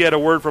saying that he had a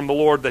word from the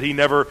Lord that he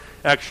never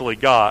actually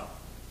got.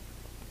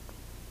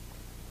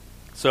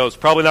 So it's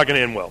probably not going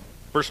to end well.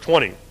 Verse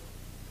 20.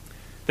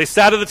 They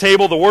sat at the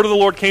table. The word of the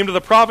Lord came to the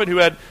prophet who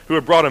had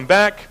brought him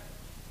back.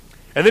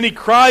 And then he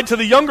cried to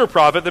the younger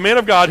prophet, the man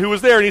of God, who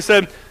was there, and he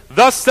said,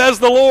 thus says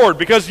the Lord,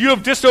 because you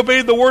have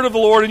disobeyed the word of the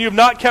Lord, and you have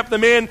not kept the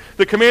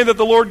command that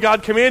the Lord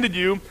God commanded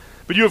you,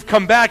 but you have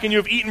come back and you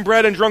have eaten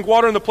bread and drunk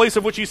water in the place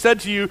of which he said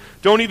to you,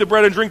 don't eat the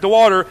bread and drink the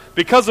water.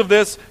 Because of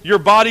this, your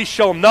body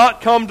shall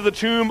not come to the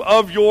tomb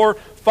of your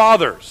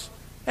fathers.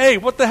 Hey,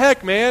 what the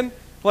heck, man?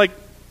 Like,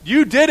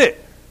 you did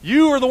it.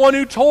 You are the one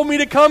who told me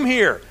to come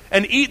here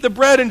and eat the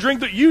bread and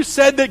drink the... You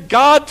said that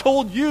God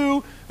told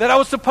you that I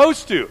was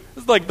supposed to.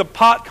 It's like the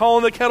pot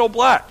calling the kettle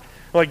black.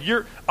 Like,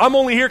 I'm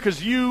only here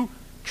because you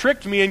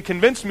tricked me and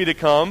convinced me to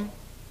come.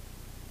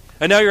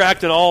 And now you're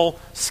acting all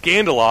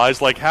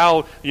scandalized, like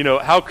how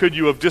could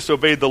you have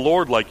disobeyed the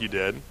Lord like you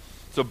did?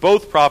 So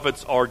both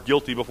prophets are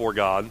guilty before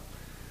God.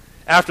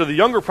 After the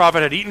younger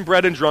prophet had eaten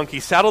bread and drunk, he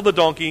saddled the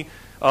donkey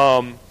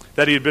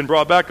that he had been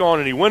brought back on,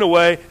 and he went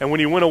away. And when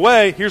he went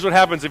away, here's what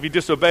happens if you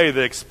disobey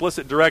the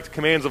explicit, direct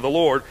commands of the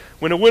Lord.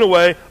 When it went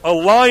away, a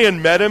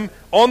lion met him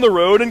on the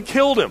road and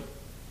killed him.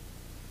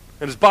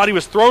 And his body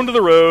was thrown to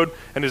the road,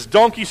 and his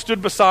donkey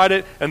stood beside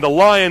it, and the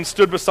lion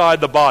stood beside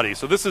the body.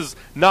 So this is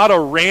not a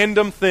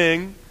random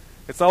thing.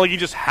 It's not like he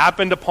just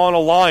happened upon a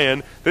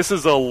lion. This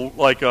is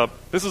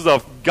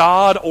a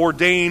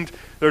God-ordained.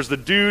 There's the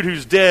dude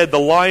who's dead. The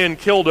lion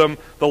killed him.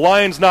 The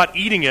lion's not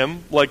eating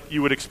him like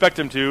you would expect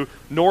him to,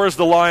 nor is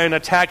the lion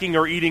attacking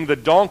or eating the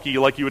donkey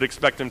like you would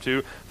expect him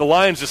to. The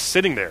lion's just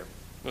sitting there,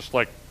 just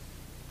like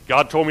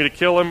God told me to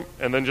kill him,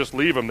 and then just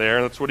leave him there,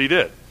 and that's what he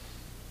did.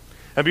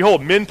 And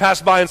behold, men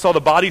passed by and saw the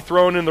body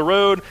thrown in the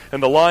road,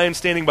 and the lion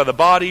standing by the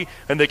body,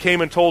 and they came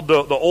and told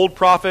the old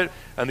prophet,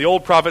 and the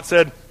old prophet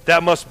said,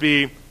 that must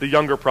be the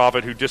younger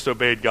prophet who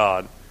disobeyed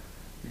God.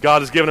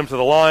 God has given him to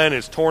the lion,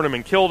 has torn him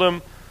and killed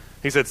him.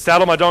 He said,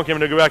 saddle my donkey, I'm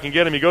going to go back and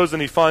get him. He goes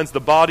and he finds the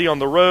body on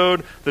the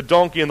road. The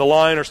donkey and the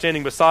lion are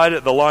standing beside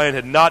it. The lion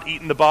had not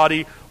eaten the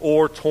body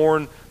or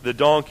torn the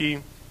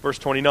donkey. Verse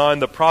 29,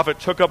 the prophet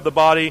took up the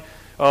body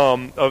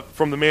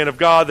from the man of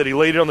God, that he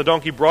laid it on the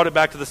donkey, brought it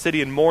back to the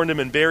city and mourned him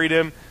and buried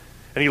him.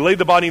 And he laid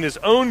the body in his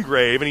own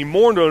grave, and he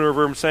mourned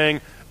over him,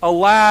 saying,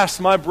 alas,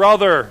 my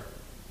brother.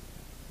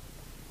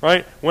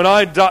 Right? When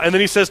I die, and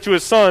then he says to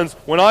his sons,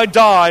 when I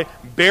die,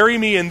 bury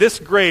me in this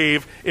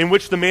grave in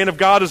which the man of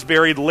God is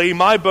buried. Lay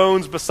my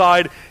bones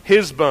beside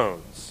his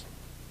bones.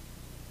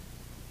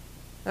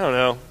 I don't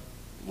know.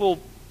 A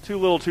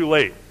little too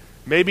late.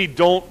 Maybe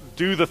don't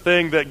do the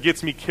thing that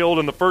gets me killed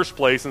in the first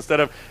place, instead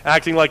of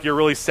acting like you're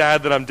really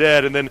sad that I'm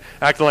dead and then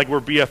acting like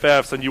we're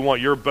BFFs and you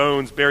want your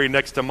bones buried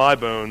next to my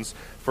bones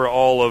for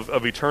all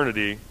of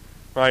eternity.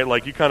 Right?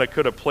 Like, you kind of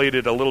could have played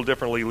it a little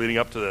differently leading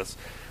up to this.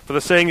 For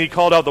the saying, he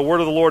called out the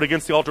word of the Lord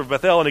against the altar of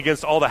Bethel and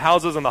against all the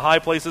houses and the high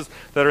places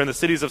that are in the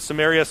cities of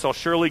Samaria shall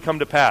surely come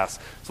to pass.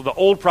 So the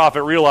old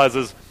prophet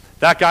realizes,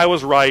 that guy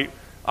was right.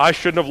 I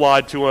shouldn't have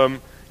lied to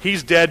him.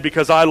 He's dead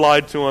because I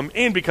lied to him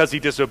and because he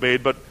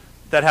disobeyed. But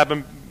that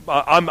happened.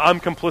 I'm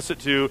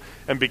complicit too.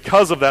 And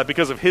because of that,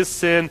 because of his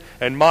sin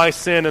and my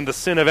sin and the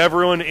sin of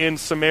everyone in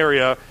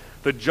Samaria,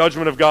 the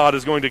judgment of God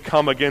is going to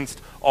come against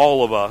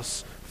all of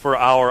us for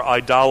our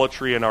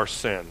idolatry and our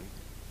sin.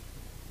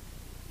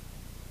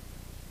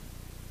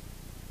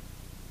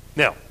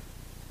 Now,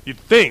 you'd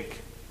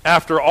think,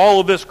 after all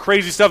of this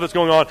crazy stuff that's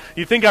going on,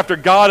 you'd think after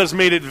God has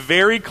made it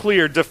very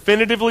clear,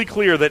 definitively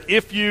clear, that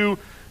if you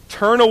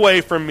turn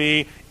away from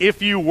me,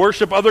 if you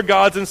worship other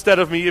gods instead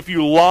of me, if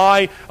you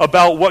lie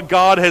about what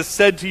God has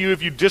said to you,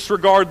 if you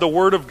disregard the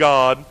word of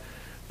God,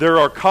 there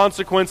are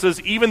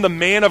consequences. Even the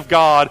man of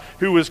God,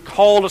 who is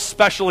called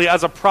especially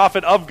as a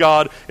prophet of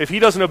God, if he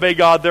doesn't obey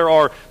God, there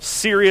are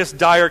serious,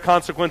 dire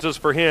consequences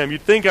for him.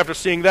 You'd think after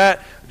seeing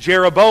that,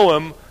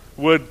 Jeroboam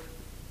would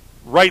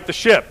right the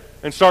ship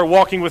and start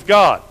walking with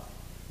God.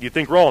 You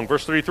think wrong.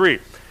 Verse 33.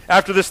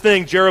 After this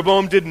thing,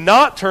 Jeroboam did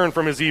not turn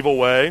from his evil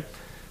way,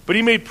 but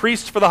he made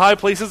priests for the high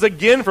places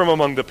again from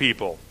among the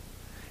people.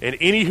 And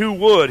any who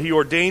would, he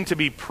ordained to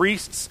be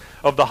priests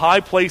of the high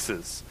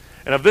places.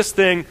 And of this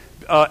thing,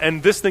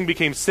 this thing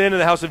became sin in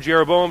the house of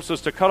Jeroboam, so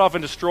as to cut off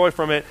and destroy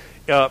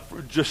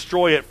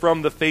it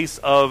from the face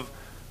of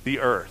the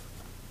earth.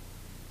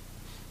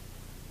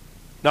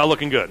 Not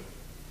looking good.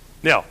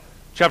 Now,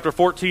 chapter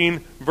 14,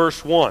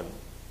 verse 1.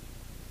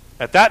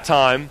 At that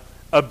time,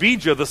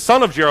 Abijah, the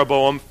son of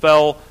Jeroboam,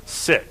 fell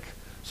sick.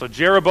 So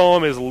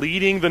Jeroboam is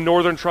leading the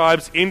northern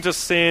tribes into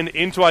sin,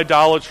 into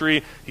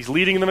idolatry. He's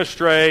leading them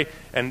astray.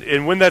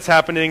 And when that's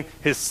happening,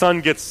 his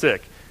son gets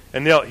sick.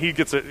 And now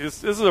this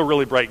is a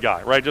really bright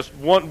guy, right? Just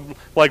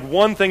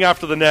one thing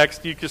after the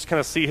next, you just kind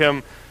of see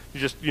him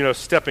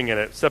stepping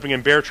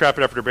in bear trap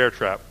after bear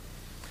trap.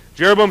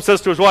 Jeroboam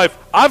says to his wife,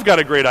 I've got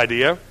a great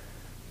idea.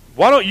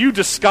 Why don't you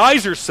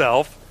disguise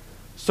yourself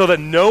so that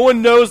no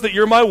one knows that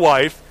you're my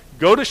wife?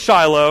 Go to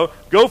Shiloh,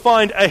 go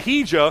find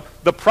Ahijah,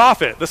 the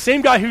prophet, the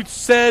same guy who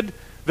said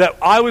that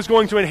I was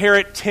going to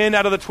inherit 10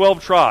 out of the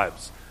 12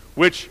 tribes,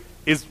 which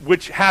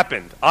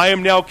happened. I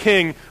am now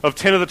king of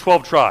 10 of the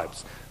 12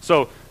 tribes.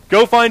 So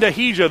go find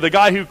Ahijah, the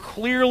guy who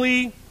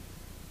clearly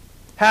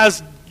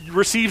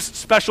receives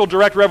special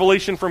direct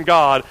revelation from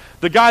God,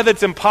 the guy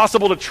that's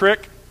impossible to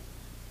trick.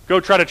 Go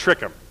try to trick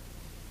him.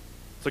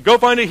 So go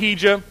find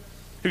Ahijah,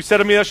 who said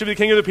to me, I should be the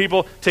king of the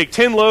people. Take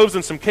 10 loaves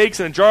and some cakes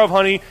and a jar of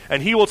honey,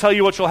 and he will tell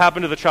you what shall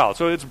happen to the child.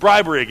 So it's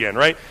bribery again,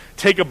 right?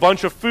 Take a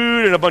bunch of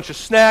food and a bunch of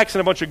snacks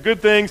and a bunch of good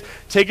things,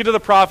 take it to the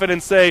prophet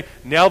and say,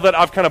 now that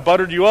I've kind of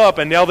buttered you up,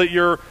 and now that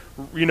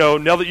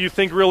now that you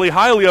think really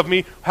highly of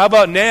me, how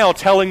about now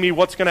telling me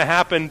what's going to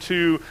happen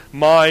to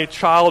my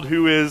child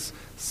who is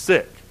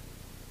sick?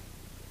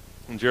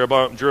 And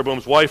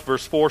Jeroboam's wife,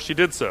 verse 4, she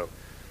did so.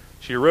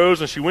 She arose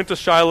and she went to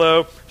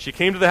Shiloh. She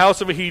came to the house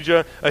of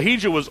Ahijah.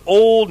 Ahijah was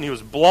old and he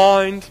was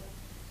blind,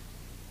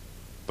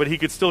 but he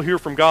could still hear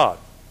from God.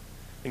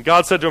 And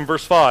God said to him,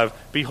 verse 5,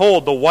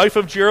 behold, the wife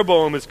of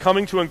Jeroboam is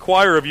coming to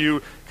inquire of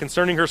you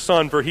concerning her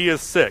son, for he is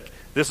sick.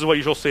 This is what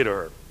you shall say to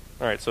her.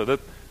 All right, so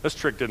this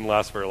trick didn't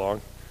last very long.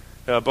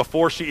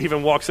 Before she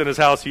even walks in his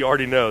house, he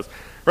already knows.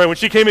 Right, when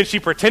she came in, she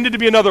pretended to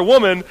be another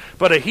woman,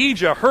 but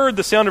Ahijah heard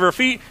the sound of her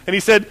feet, and he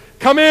said,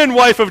 come in,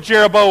 wife of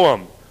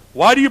Jeroboam.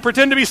 Why do you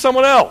pretend to be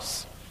someone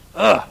else?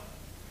 My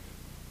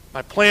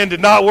plan did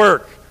not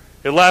work.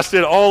 It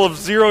lasted all of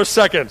 0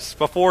 seconds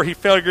before he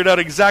figured out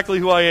exactly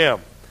who I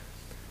am.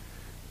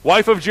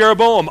 Wife of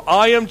Jeroboam,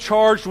 I am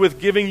charged with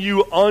giving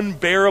you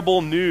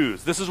unbearable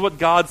news. This is what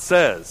God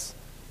says.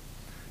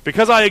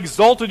 Because I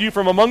exalted you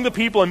from among the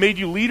people and made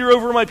you leader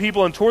over my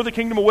people and tore the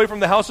kingdom away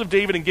from the house of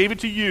David and gave it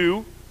to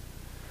you,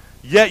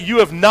 yet you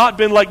have not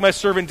been like my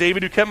servant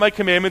David, who kept my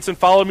commandments and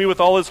followed me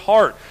with all his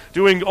heart,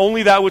 doing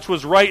only that which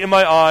was right in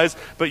my eyes.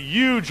 But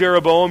you,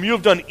 Jeroboam, you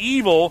have done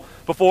evil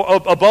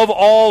above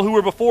all who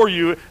were before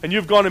you, and you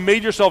have gone and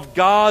made yourself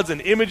gods and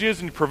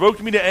images, and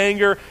provoked me to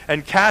anger,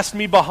 and cast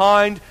me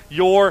behind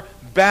your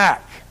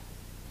back.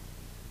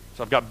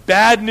 So I've got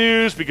bad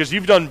news because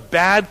you've done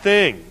bad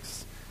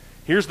things.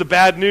 Here's the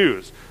bad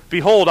news.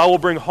 Behold, I will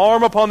bring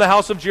harm upon the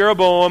house of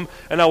Jeroboam,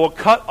 and I will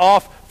cut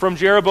off from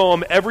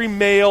Jeroboam every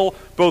male,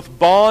 both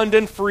bond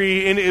and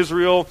free in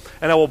Israel,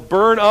 and I will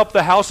burn up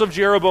the house of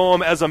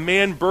Jeroboam as a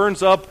man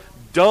burns up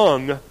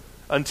dung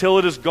until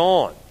it is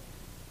gone.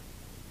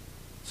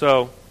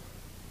 So,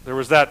 there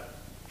was that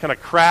kind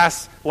of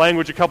crass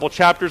language a couple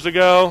chapters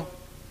ago.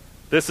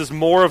 This is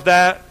more of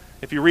that.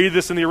 If you read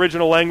this in the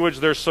original language,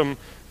 there's some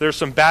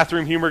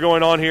bathroom humor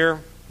going on here.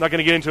 I'm not going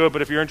to get into it,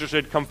 but if you're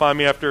interested, come find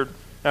me after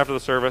the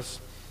service.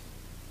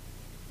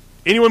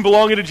 Anyone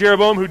belonging to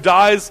Jeroboam who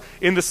dies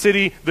in the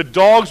city, the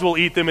dogs will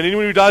eat them, and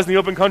anyone who dies in the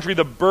open country,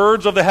 the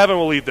birds of the heaven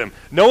will eat them.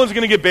 No one's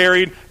going to get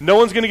buried. No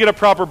one's going to get a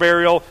proper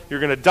burial.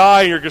 You're going to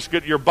die.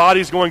 Your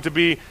body's going to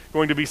be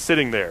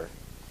sitting there.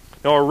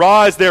 Now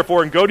arise,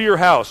 therefore, and go to your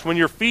house. When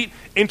your feet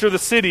enter the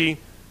city,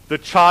 the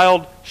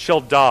child shall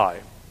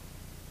die.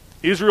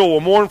 Israel will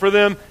mourn for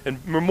him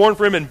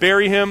and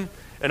bury him,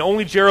 and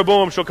only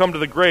Jeroboam shall come to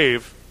the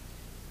grave,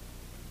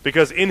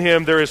 because in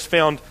him there is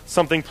found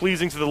something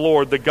pleasing to the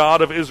Lord, the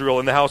God of Israel,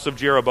 in the house of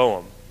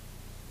Jeroboam.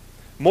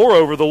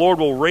 Moreover, the Lord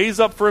will raise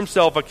up for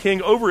himself a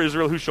king over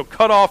Israel who shall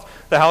cut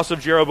off the house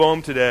of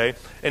Jeroboam today,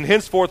 and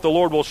henceforth the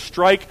Lord will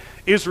strike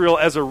Israel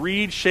as a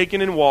reed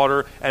shaken in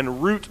water,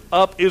 and root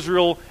up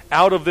Israel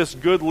out of this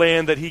good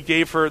land that he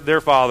gave for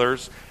their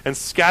fathers, and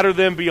scatter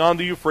them beyond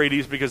the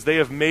Euphrates, because they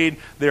have made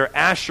their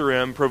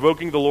Asherim,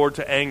 provoking the Lord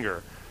to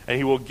anger. And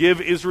he will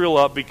give Israel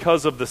up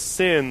because of the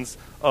sins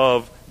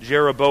of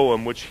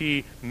Jeroboam, which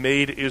he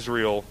made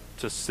Israel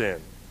to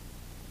sin.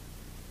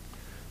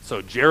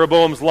 So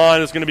Jeroboam's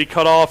line is going to be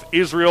cut off.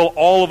 Israel,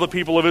 all of the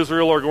people of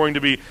Israel are going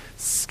to be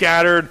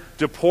scattered,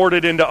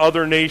 deported into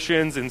other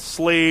nations,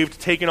 enslaved,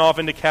 taken off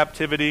into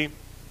captivity.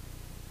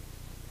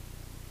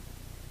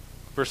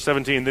 Verse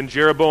 17, then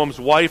Jeroboam's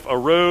wife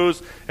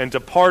arose and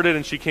departed,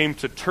 and she came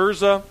to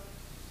Tirzah,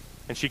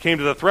 and she came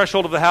to the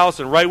threshold of the house,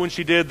 and right when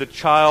she did, the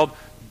child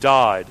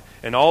died.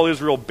 And all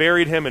Israel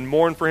buried him and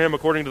mourned for him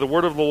according to the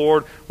word of the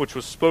Lord, which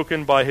was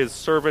spoken by his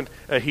servant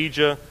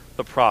Ahijah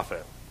the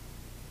prophet.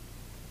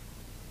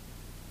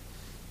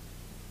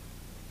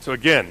 So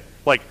again,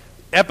 like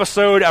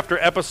episode after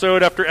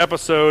episode after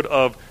episode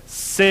of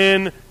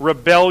sin,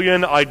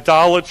 rebellion,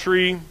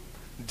 idolatry,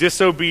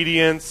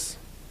 disobedience,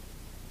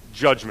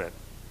 judgment.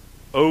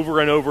 Over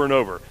and over and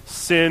over.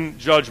 Sin,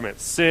 judgment,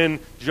 sin,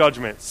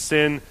 judgment,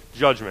 sin,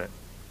 judgment.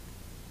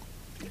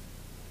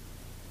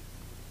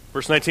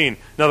 Verse 19,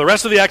 now the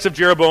rest of the acts of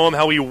Jeroboam,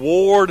 how he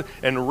warred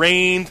and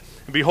reigned,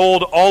 and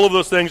behold, all of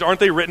those things, aren't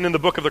they written in the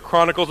book of the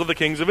Chronicles of the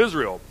Kings of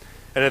Israel?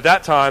 And at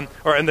that time,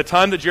 or in the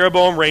time that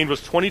Jeroboam reigned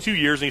was 22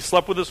 years, and he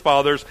slept with his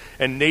fathers,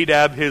 and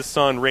Nadab his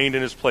son reigned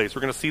in his place.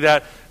 We're going to see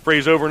that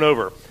phrase over and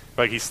over.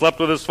 Like he slept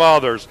with his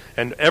fathers,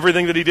 and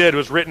everything that he did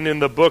was written in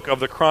the book of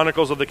the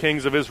Chronicles of the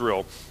Kings of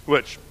Israel,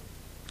 which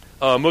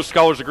most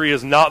scholars agree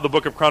is not the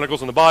book of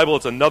Chronicles in the Bible.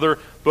 It's another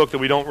book that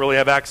we don't really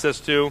have access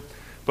to.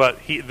 But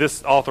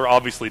this author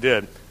obviously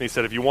did. And he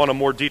said, if you want a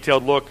more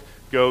detailed look,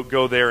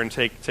 go there and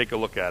take a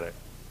look at it.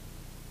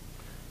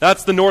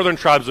 That's the northern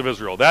tribes of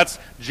Israel. That's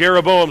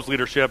Jeroboam's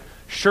leadership.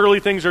 Surely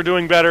things are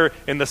doing better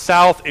in the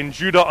south, in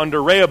Judah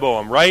under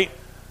Rehoboam, right?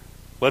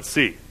 Let's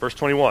see. Verse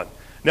 21.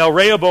 Now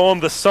Rehoboam,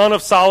 the son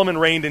of Solomon,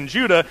 reigned in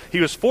Judah. He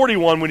was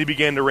 41 when he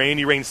began to reign.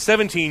 He reigned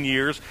 17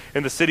 years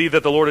in the city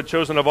that the Lord had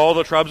chosen of all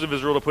the tribes of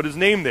Israel to put his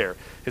name there.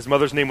 His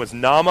mother's name was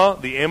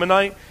Naamah, the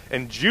Ammonite.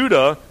 And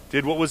Judah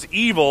did what was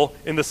evil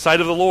in the sight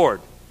of the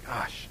Lord.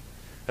 Gosh.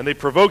 And they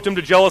provoked him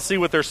to jealousy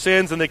with their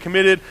sins, and they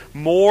committed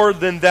more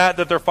than that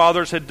their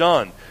fathers had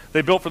done.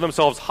 They built for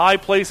themselves high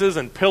places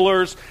and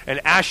pillars and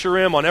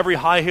Asherim on every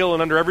high hill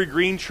and under every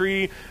green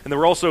tree. And there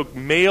were also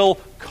male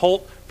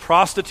cult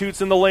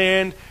prostitutes in the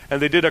land,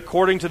 and they did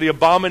according to the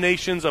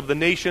abominations of the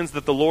nations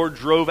that the Lord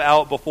drove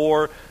out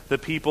before the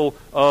people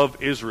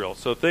of Israel.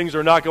 So things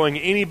are not going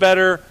any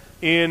better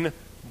in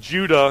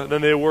Judah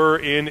than they were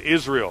in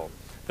Israel.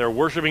 They're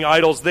worshiping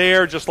idols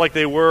there just like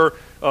they were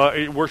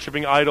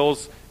worshiping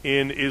idols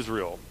in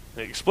Israel.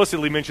 It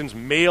explicitly mentions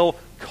male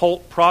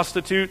cult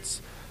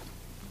prostitutes.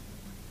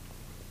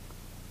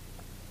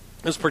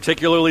 This is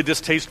particularly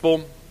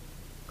distasteful.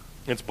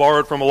 It's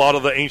borrowed from a lot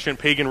of the ancient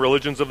pagan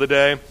religions of the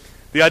day.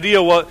 The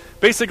idea what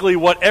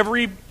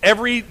every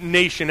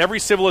nation, every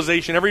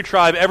civilization, every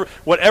tribe,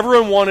 what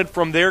everyone wanted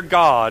from their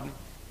God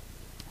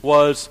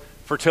was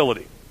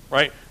fertility,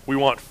 right? We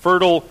want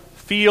fertile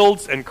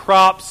fields and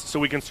crops so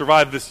we can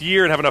survive this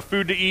year and have enough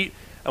food to eat,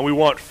 and we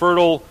want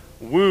fertile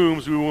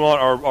wombs. We want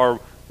our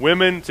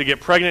women to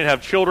get pregnant and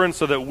have children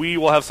so that we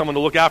will have someone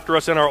to look after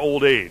us in our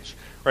old age.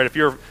 Right? If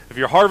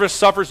your harvest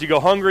suffers, you go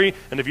hungry,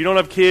 and if you don't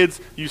have kids,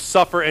 you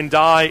suffer and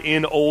die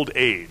in old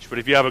age. But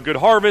if you have a good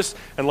harvest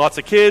and lots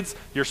of kids,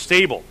 you're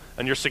stable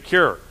and you're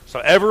secure. So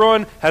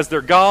everyone has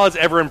their gods,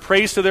 everyone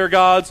prays to their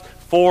gods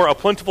for a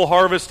plentiful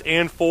harvest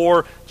and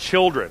for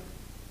children.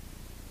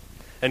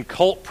 And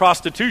cult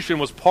prostitution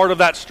was part of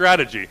that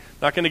strategy.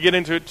 Not going to get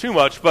into it too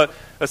much, but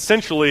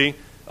essentially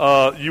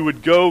you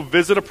would go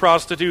visit a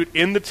prostitute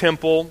in the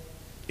temple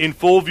in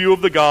full view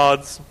of the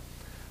gods.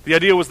 The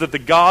idea was that the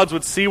gods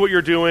would see what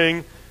you're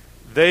doing.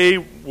 They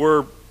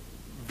were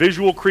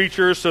visual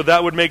creatures, so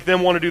that would make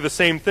them want to do the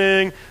same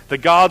thing. The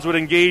gods would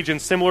engage in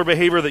similar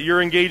behavior that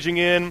you're engaging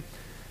in.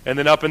 And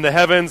then up in the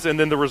heavens, and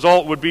then the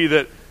result would be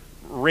that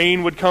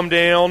rain would come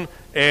down,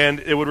 and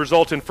it would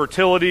result in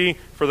fertility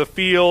for the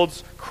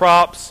fields,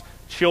 crops,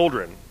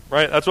 children.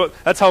 Right?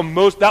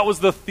 That was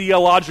the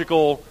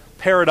theological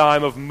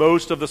paradigm of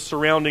most of the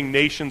surrounding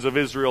nations of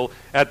Israel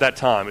at that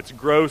time. It's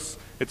gross,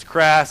 it's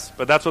crass,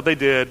 but that's what they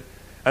did.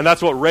 And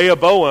that's what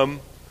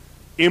Rehoboam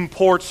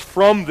imports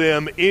from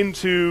them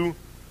into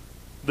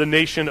the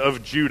nation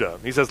of Judah.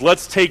 He says,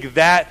 let's take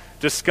that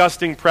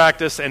disgusting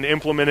practice and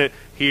implement it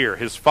here.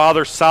 His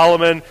father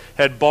Solomon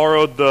had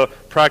borrowed the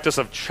practice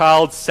of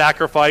child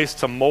sacrifice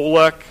to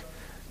Molech.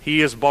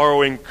 He is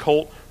borrowing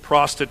cult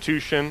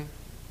prostitution.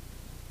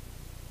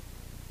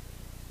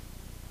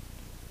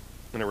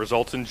 And it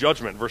results in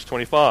judgment. Verse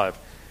 25.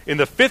 In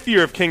the 5th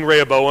year of King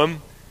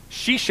Rehoboam,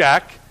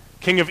 Shishak,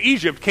 king of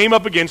Egypt, came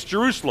up against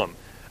Jerusalem.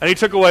 And he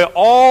took away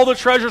all the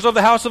treasures of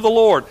the house of the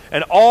Lord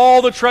and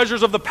all the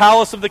treasures of the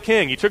palace of the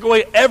king. He took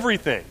away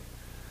everything.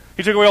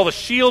 He took away all the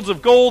shields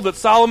of gold that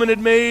Solomon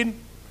had made.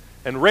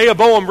 And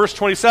Rehoboam, verse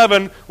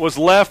 27, was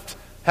left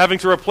having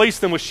to replace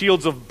them with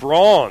shields of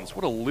bronze.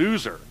 What a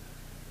loser.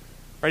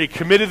 Right, he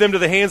committed them to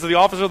the hands of the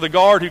officer of the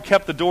guard who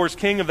kept the doors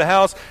king of the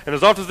house. And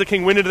as often as the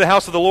king went into the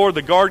house of the Lord,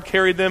 the guard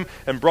carried them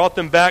and brought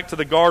them back to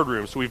the guard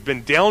room. So we've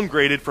been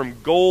downgraded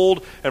from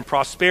gold and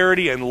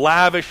prosperity and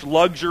lavish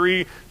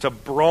luxury to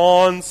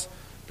bronze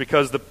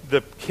because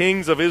the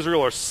kings of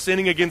Israel are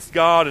sinning against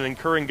God and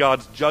incurring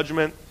God's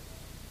judgment.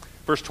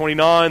 Verse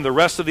 29, the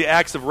rest of the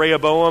acts of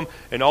Rehoboam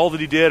and all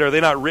that he did, are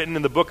they not written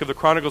in the book of the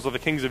Chronicles of the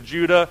kings of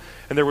Judah?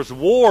 And there was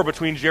war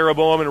between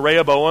Jeroboam and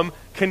Rehoboam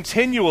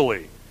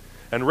continually.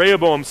 And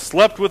Rehoboam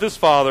slept with his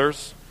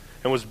fathers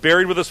and was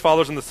buried with his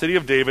fathers in the city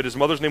of David. His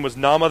mother's name was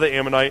Naamah the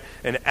Ammonite,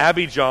 and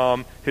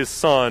Abijam, his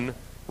son,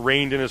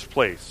 reigned in his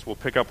place. We'll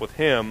pick up with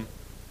him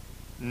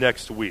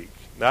next week.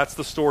 That's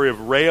the story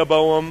of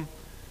Rehoboam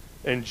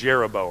and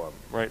Jeroboam.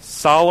 Right?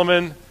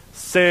 Solomon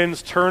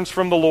sins, turns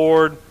from the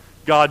Lord.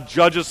 God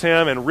judges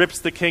him and rips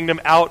the kingdom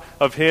out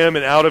of him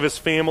and out of his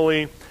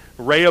family.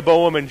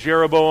 Rehoboam and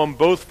Jeroboam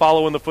both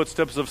follow in the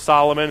footsteps of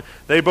Solomon.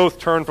 They both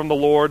turn from the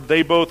Lord.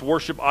 They both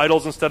worship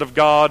idols instead of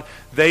God.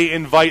 They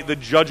invite the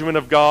judgment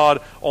of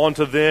God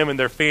onto them and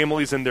their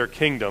families and their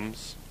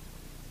kingdoms.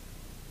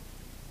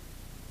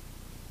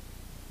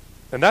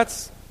 And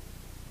that's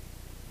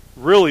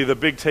really the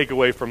big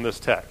takeaway from this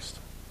text.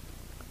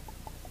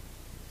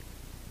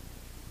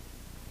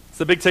 It's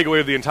the big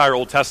takeaway of the entire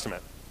Old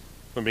Testament,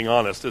 if I'm being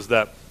honest, is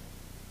that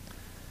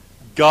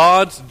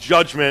God's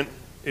judgment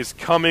is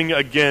coming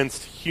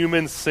against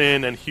human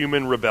sin and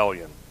human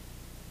rebellion.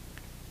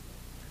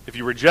 If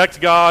you reject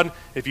God,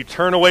 if you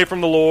turn away from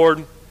the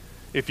Lord,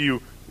 if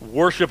you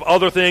worship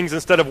other things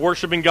instead of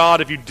worshiping God,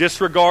 if you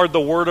disregard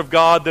the Word of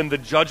God, then the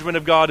judgment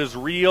of God is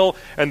real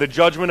and the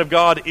judgment of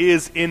God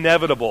is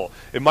inevitable.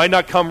 It might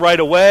not come right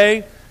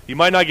away. You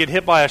might not get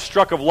hit by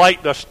struck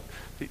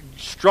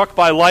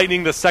by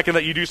lightning the second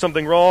that you do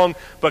something wrong,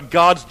 but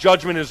God's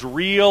judgment is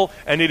real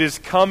and it is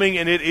coming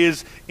and it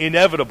is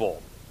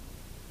inevitable.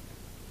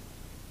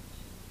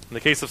 In the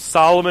case of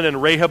Solomon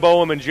and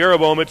Rehoboam and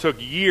Jeroboam, it took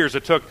years,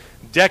 it took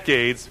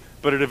decades,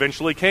 but it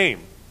eventually came.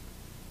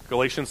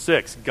 Galatians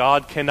 6,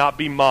 God cannot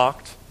be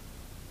mocked.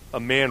 A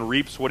man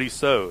reaps what he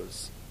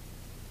sows.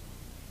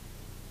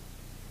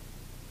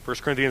 1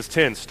 Corinthians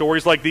 10,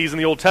 stories like these in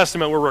the Old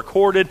Testament were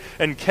recorded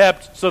and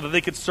kept so that they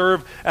could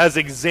serve as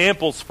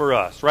examples for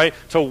us, right?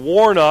 To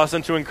warn us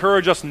and to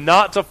encourage us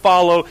not to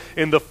follow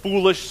in the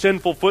foolish,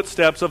 sinful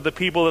footsteps of the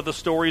people that the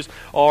stories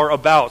are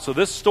about. So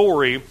this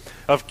story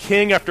of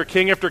king after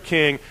king after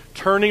king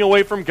turning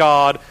away from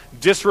God,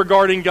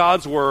 disregarding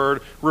God's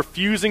word,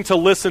 refusing to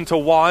listen to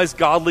wise,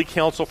 godly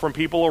counsel from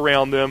people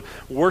around them,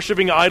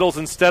 worshiping idols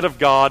instead of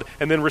God,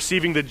 and then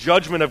receiving the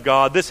judgment of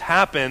God, this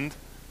happened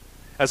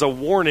as a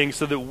warning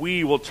so that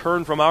we will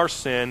turn from our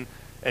sin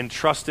and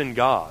trust in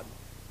God.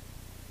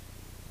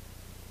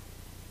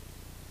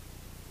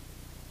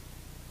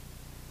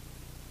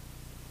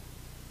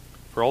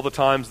 For all the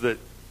times that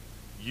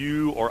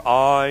you or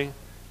I,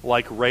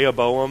 like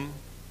Rehoboam,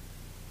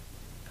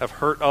 have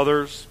hurt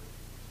others,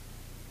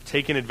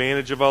 taken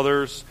advantage of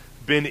others,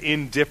 been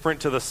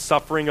indifferent to the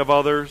suffering of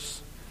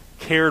others,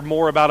 cared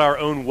more about our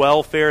own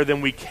welfare than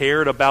we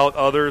cared about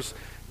others,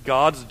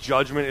 God's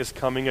judgment is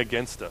coming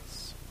against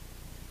us.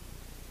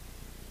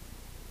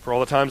 For all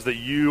the times that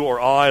you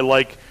or I,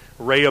 like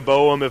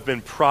Rehoboam, have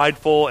been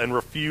prideful and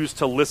refused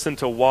to listen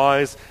to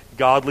wise,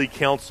 godly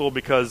counsel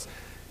because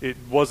it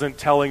wasn't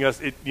telling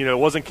us, it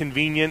wasn't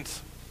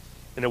convenient,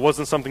 and it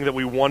wasn't something that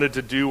we wanted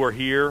to do or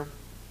hear.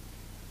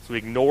 So we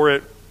ignore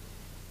it,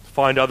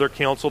 find other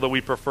counsel that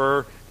we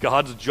prefer.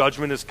 God's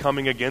judgment is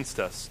coming against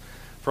us.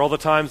 For all the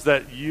times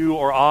that you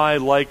or I,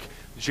 like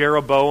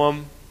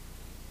Jeroboam,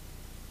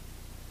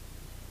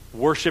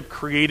 worship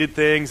created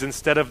things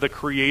instead of the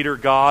Creator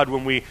God,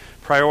 when we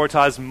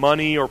prioritize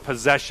money or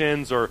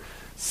possessions or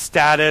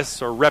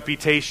status or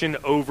reputation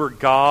over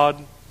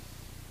God,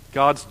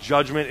 God's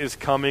judgment is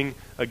coming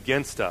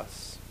against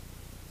us.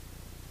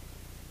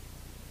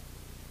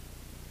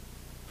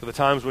 For the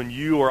times when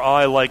you or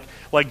I, like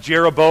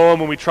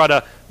Jeroboam, when we try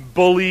to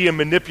bully and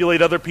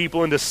manipulate other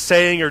people into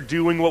saying or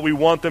doing what we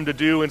want them to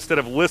do instead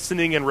of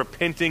listening and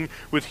repenting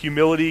with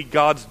humility,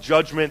 God's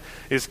judgment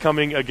is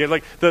coming again.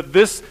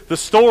 The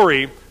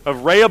story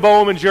of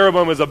Rehoboam and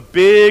Jeroboam is a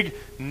big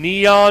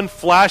neon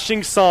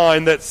flashing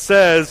sign that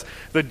says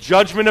the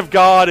judgment of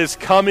God is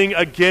coming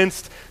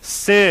against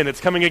sin.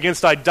 It's coming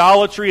against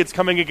idolatry. It's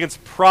coming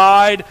against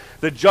pride.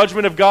 The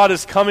judgment of God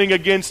is coming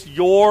against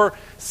your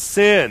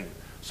sin.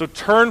 So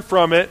turn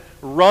from it,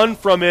 run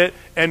from it,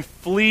 and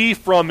flee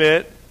from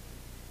it,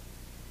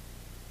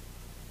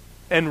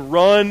 and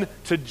run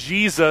to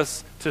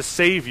Jesus to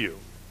save you.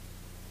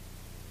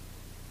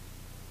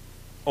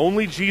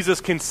 Only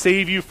Jesus can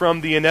save you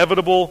from the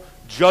inevitable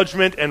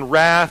judgment and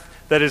wrath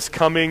that is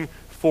coming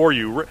for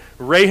you.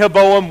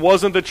 Rehoboam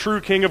wasn't the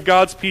true king of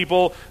God's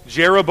people.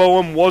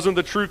 Jeroboam wasn't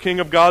the true king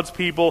of God's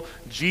people.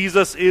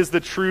 Jesus is the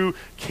true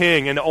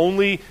king, and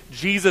only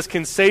Jesus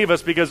can save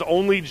us because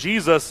only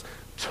Jesus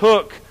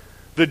took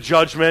the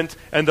judgment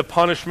and the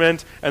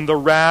punishment and the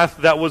wrath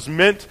that was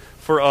meant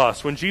for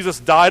us. When Jesus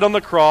died on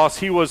the cross,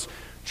 he was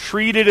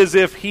treated as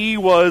if he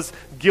was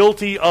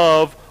guilty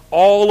of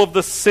all of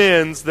the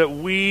sins that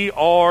we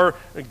are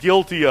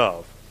guilty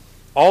of.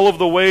 All of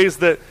the ways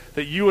that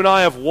you and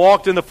I have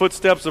walked in the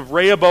footsteps of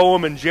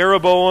Rehoboam and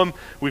Jeroboam.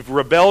 We've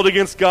rebelled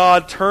against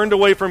God, turned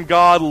away from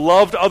God,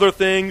 loved other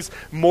things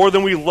more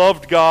than we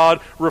loved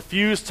God,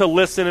 refused to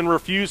listen and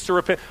refused to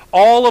repent.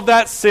 All of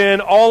that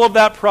sin, all of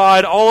that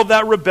pride, all of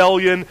that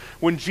rebellion,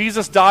 when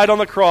Jesus died on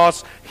the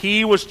cross,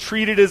 he was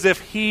treated as if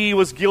he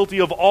was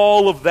guilty of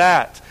all of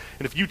that.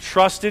 And if you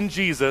trust in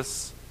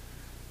Jesus,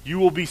 you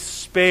will be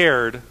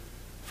spared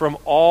from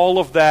all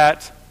of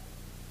that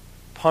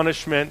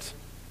punishment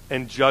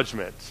and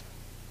judgment.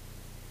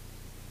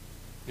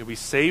 You'll be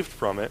saved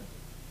from it,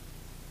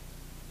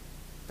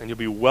 and you'll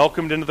be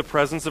welcomed into the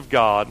presence of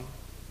God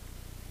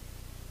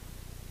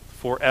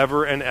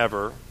forever and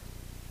ever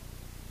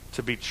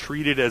to be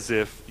treated as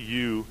if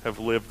you have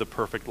lived the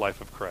perfect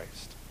life of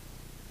Christ.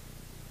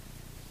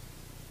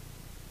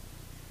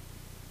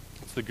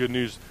 It's the good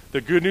news.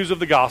 The good news of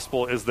the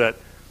gospel is that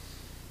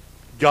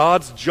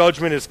God's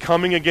judgment is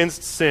coming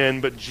against sin,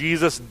 but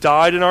Jesus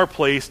died in our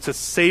place to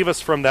save us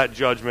from that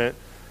judgment,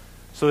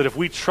 so that if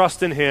we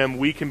trust in him,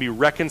 we can be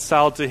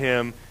reconciled to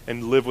him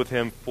and live with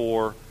him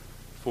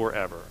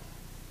forever.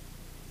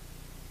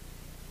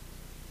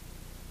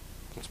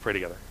 Let's pray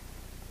together.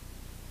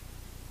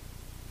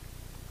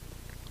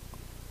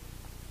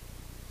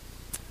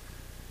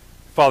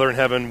 Father in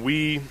heaven,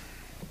 we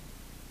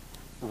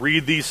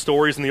read these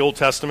stories in the Old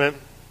Testament.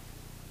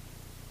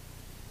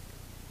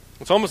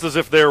 It's almost as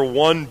if they're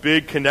one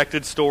big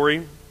connected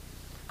story,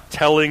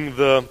 telling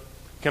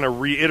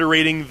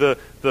reiterating the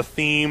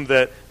theme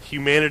that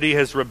humanity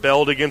has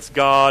rebelled against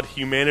God,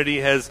 humanity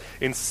has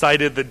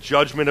incited the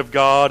judgment of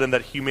God, and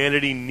that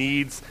humanity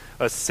needs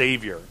a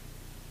Savior.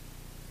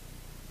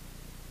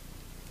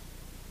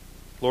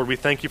 Lord, we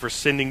thank you for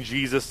sending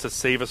Jesus to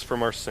save us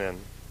from our sin.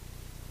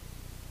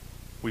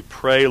 We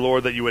pray,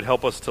 Lord, that you would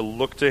help us to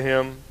look to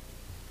him,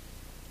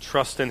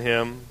 trust in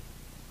him,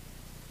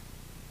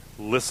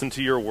 listen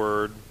to your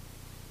word,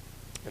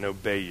 and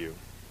obey you.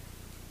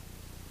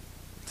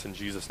 It's in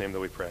Jesus' name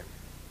that we pray.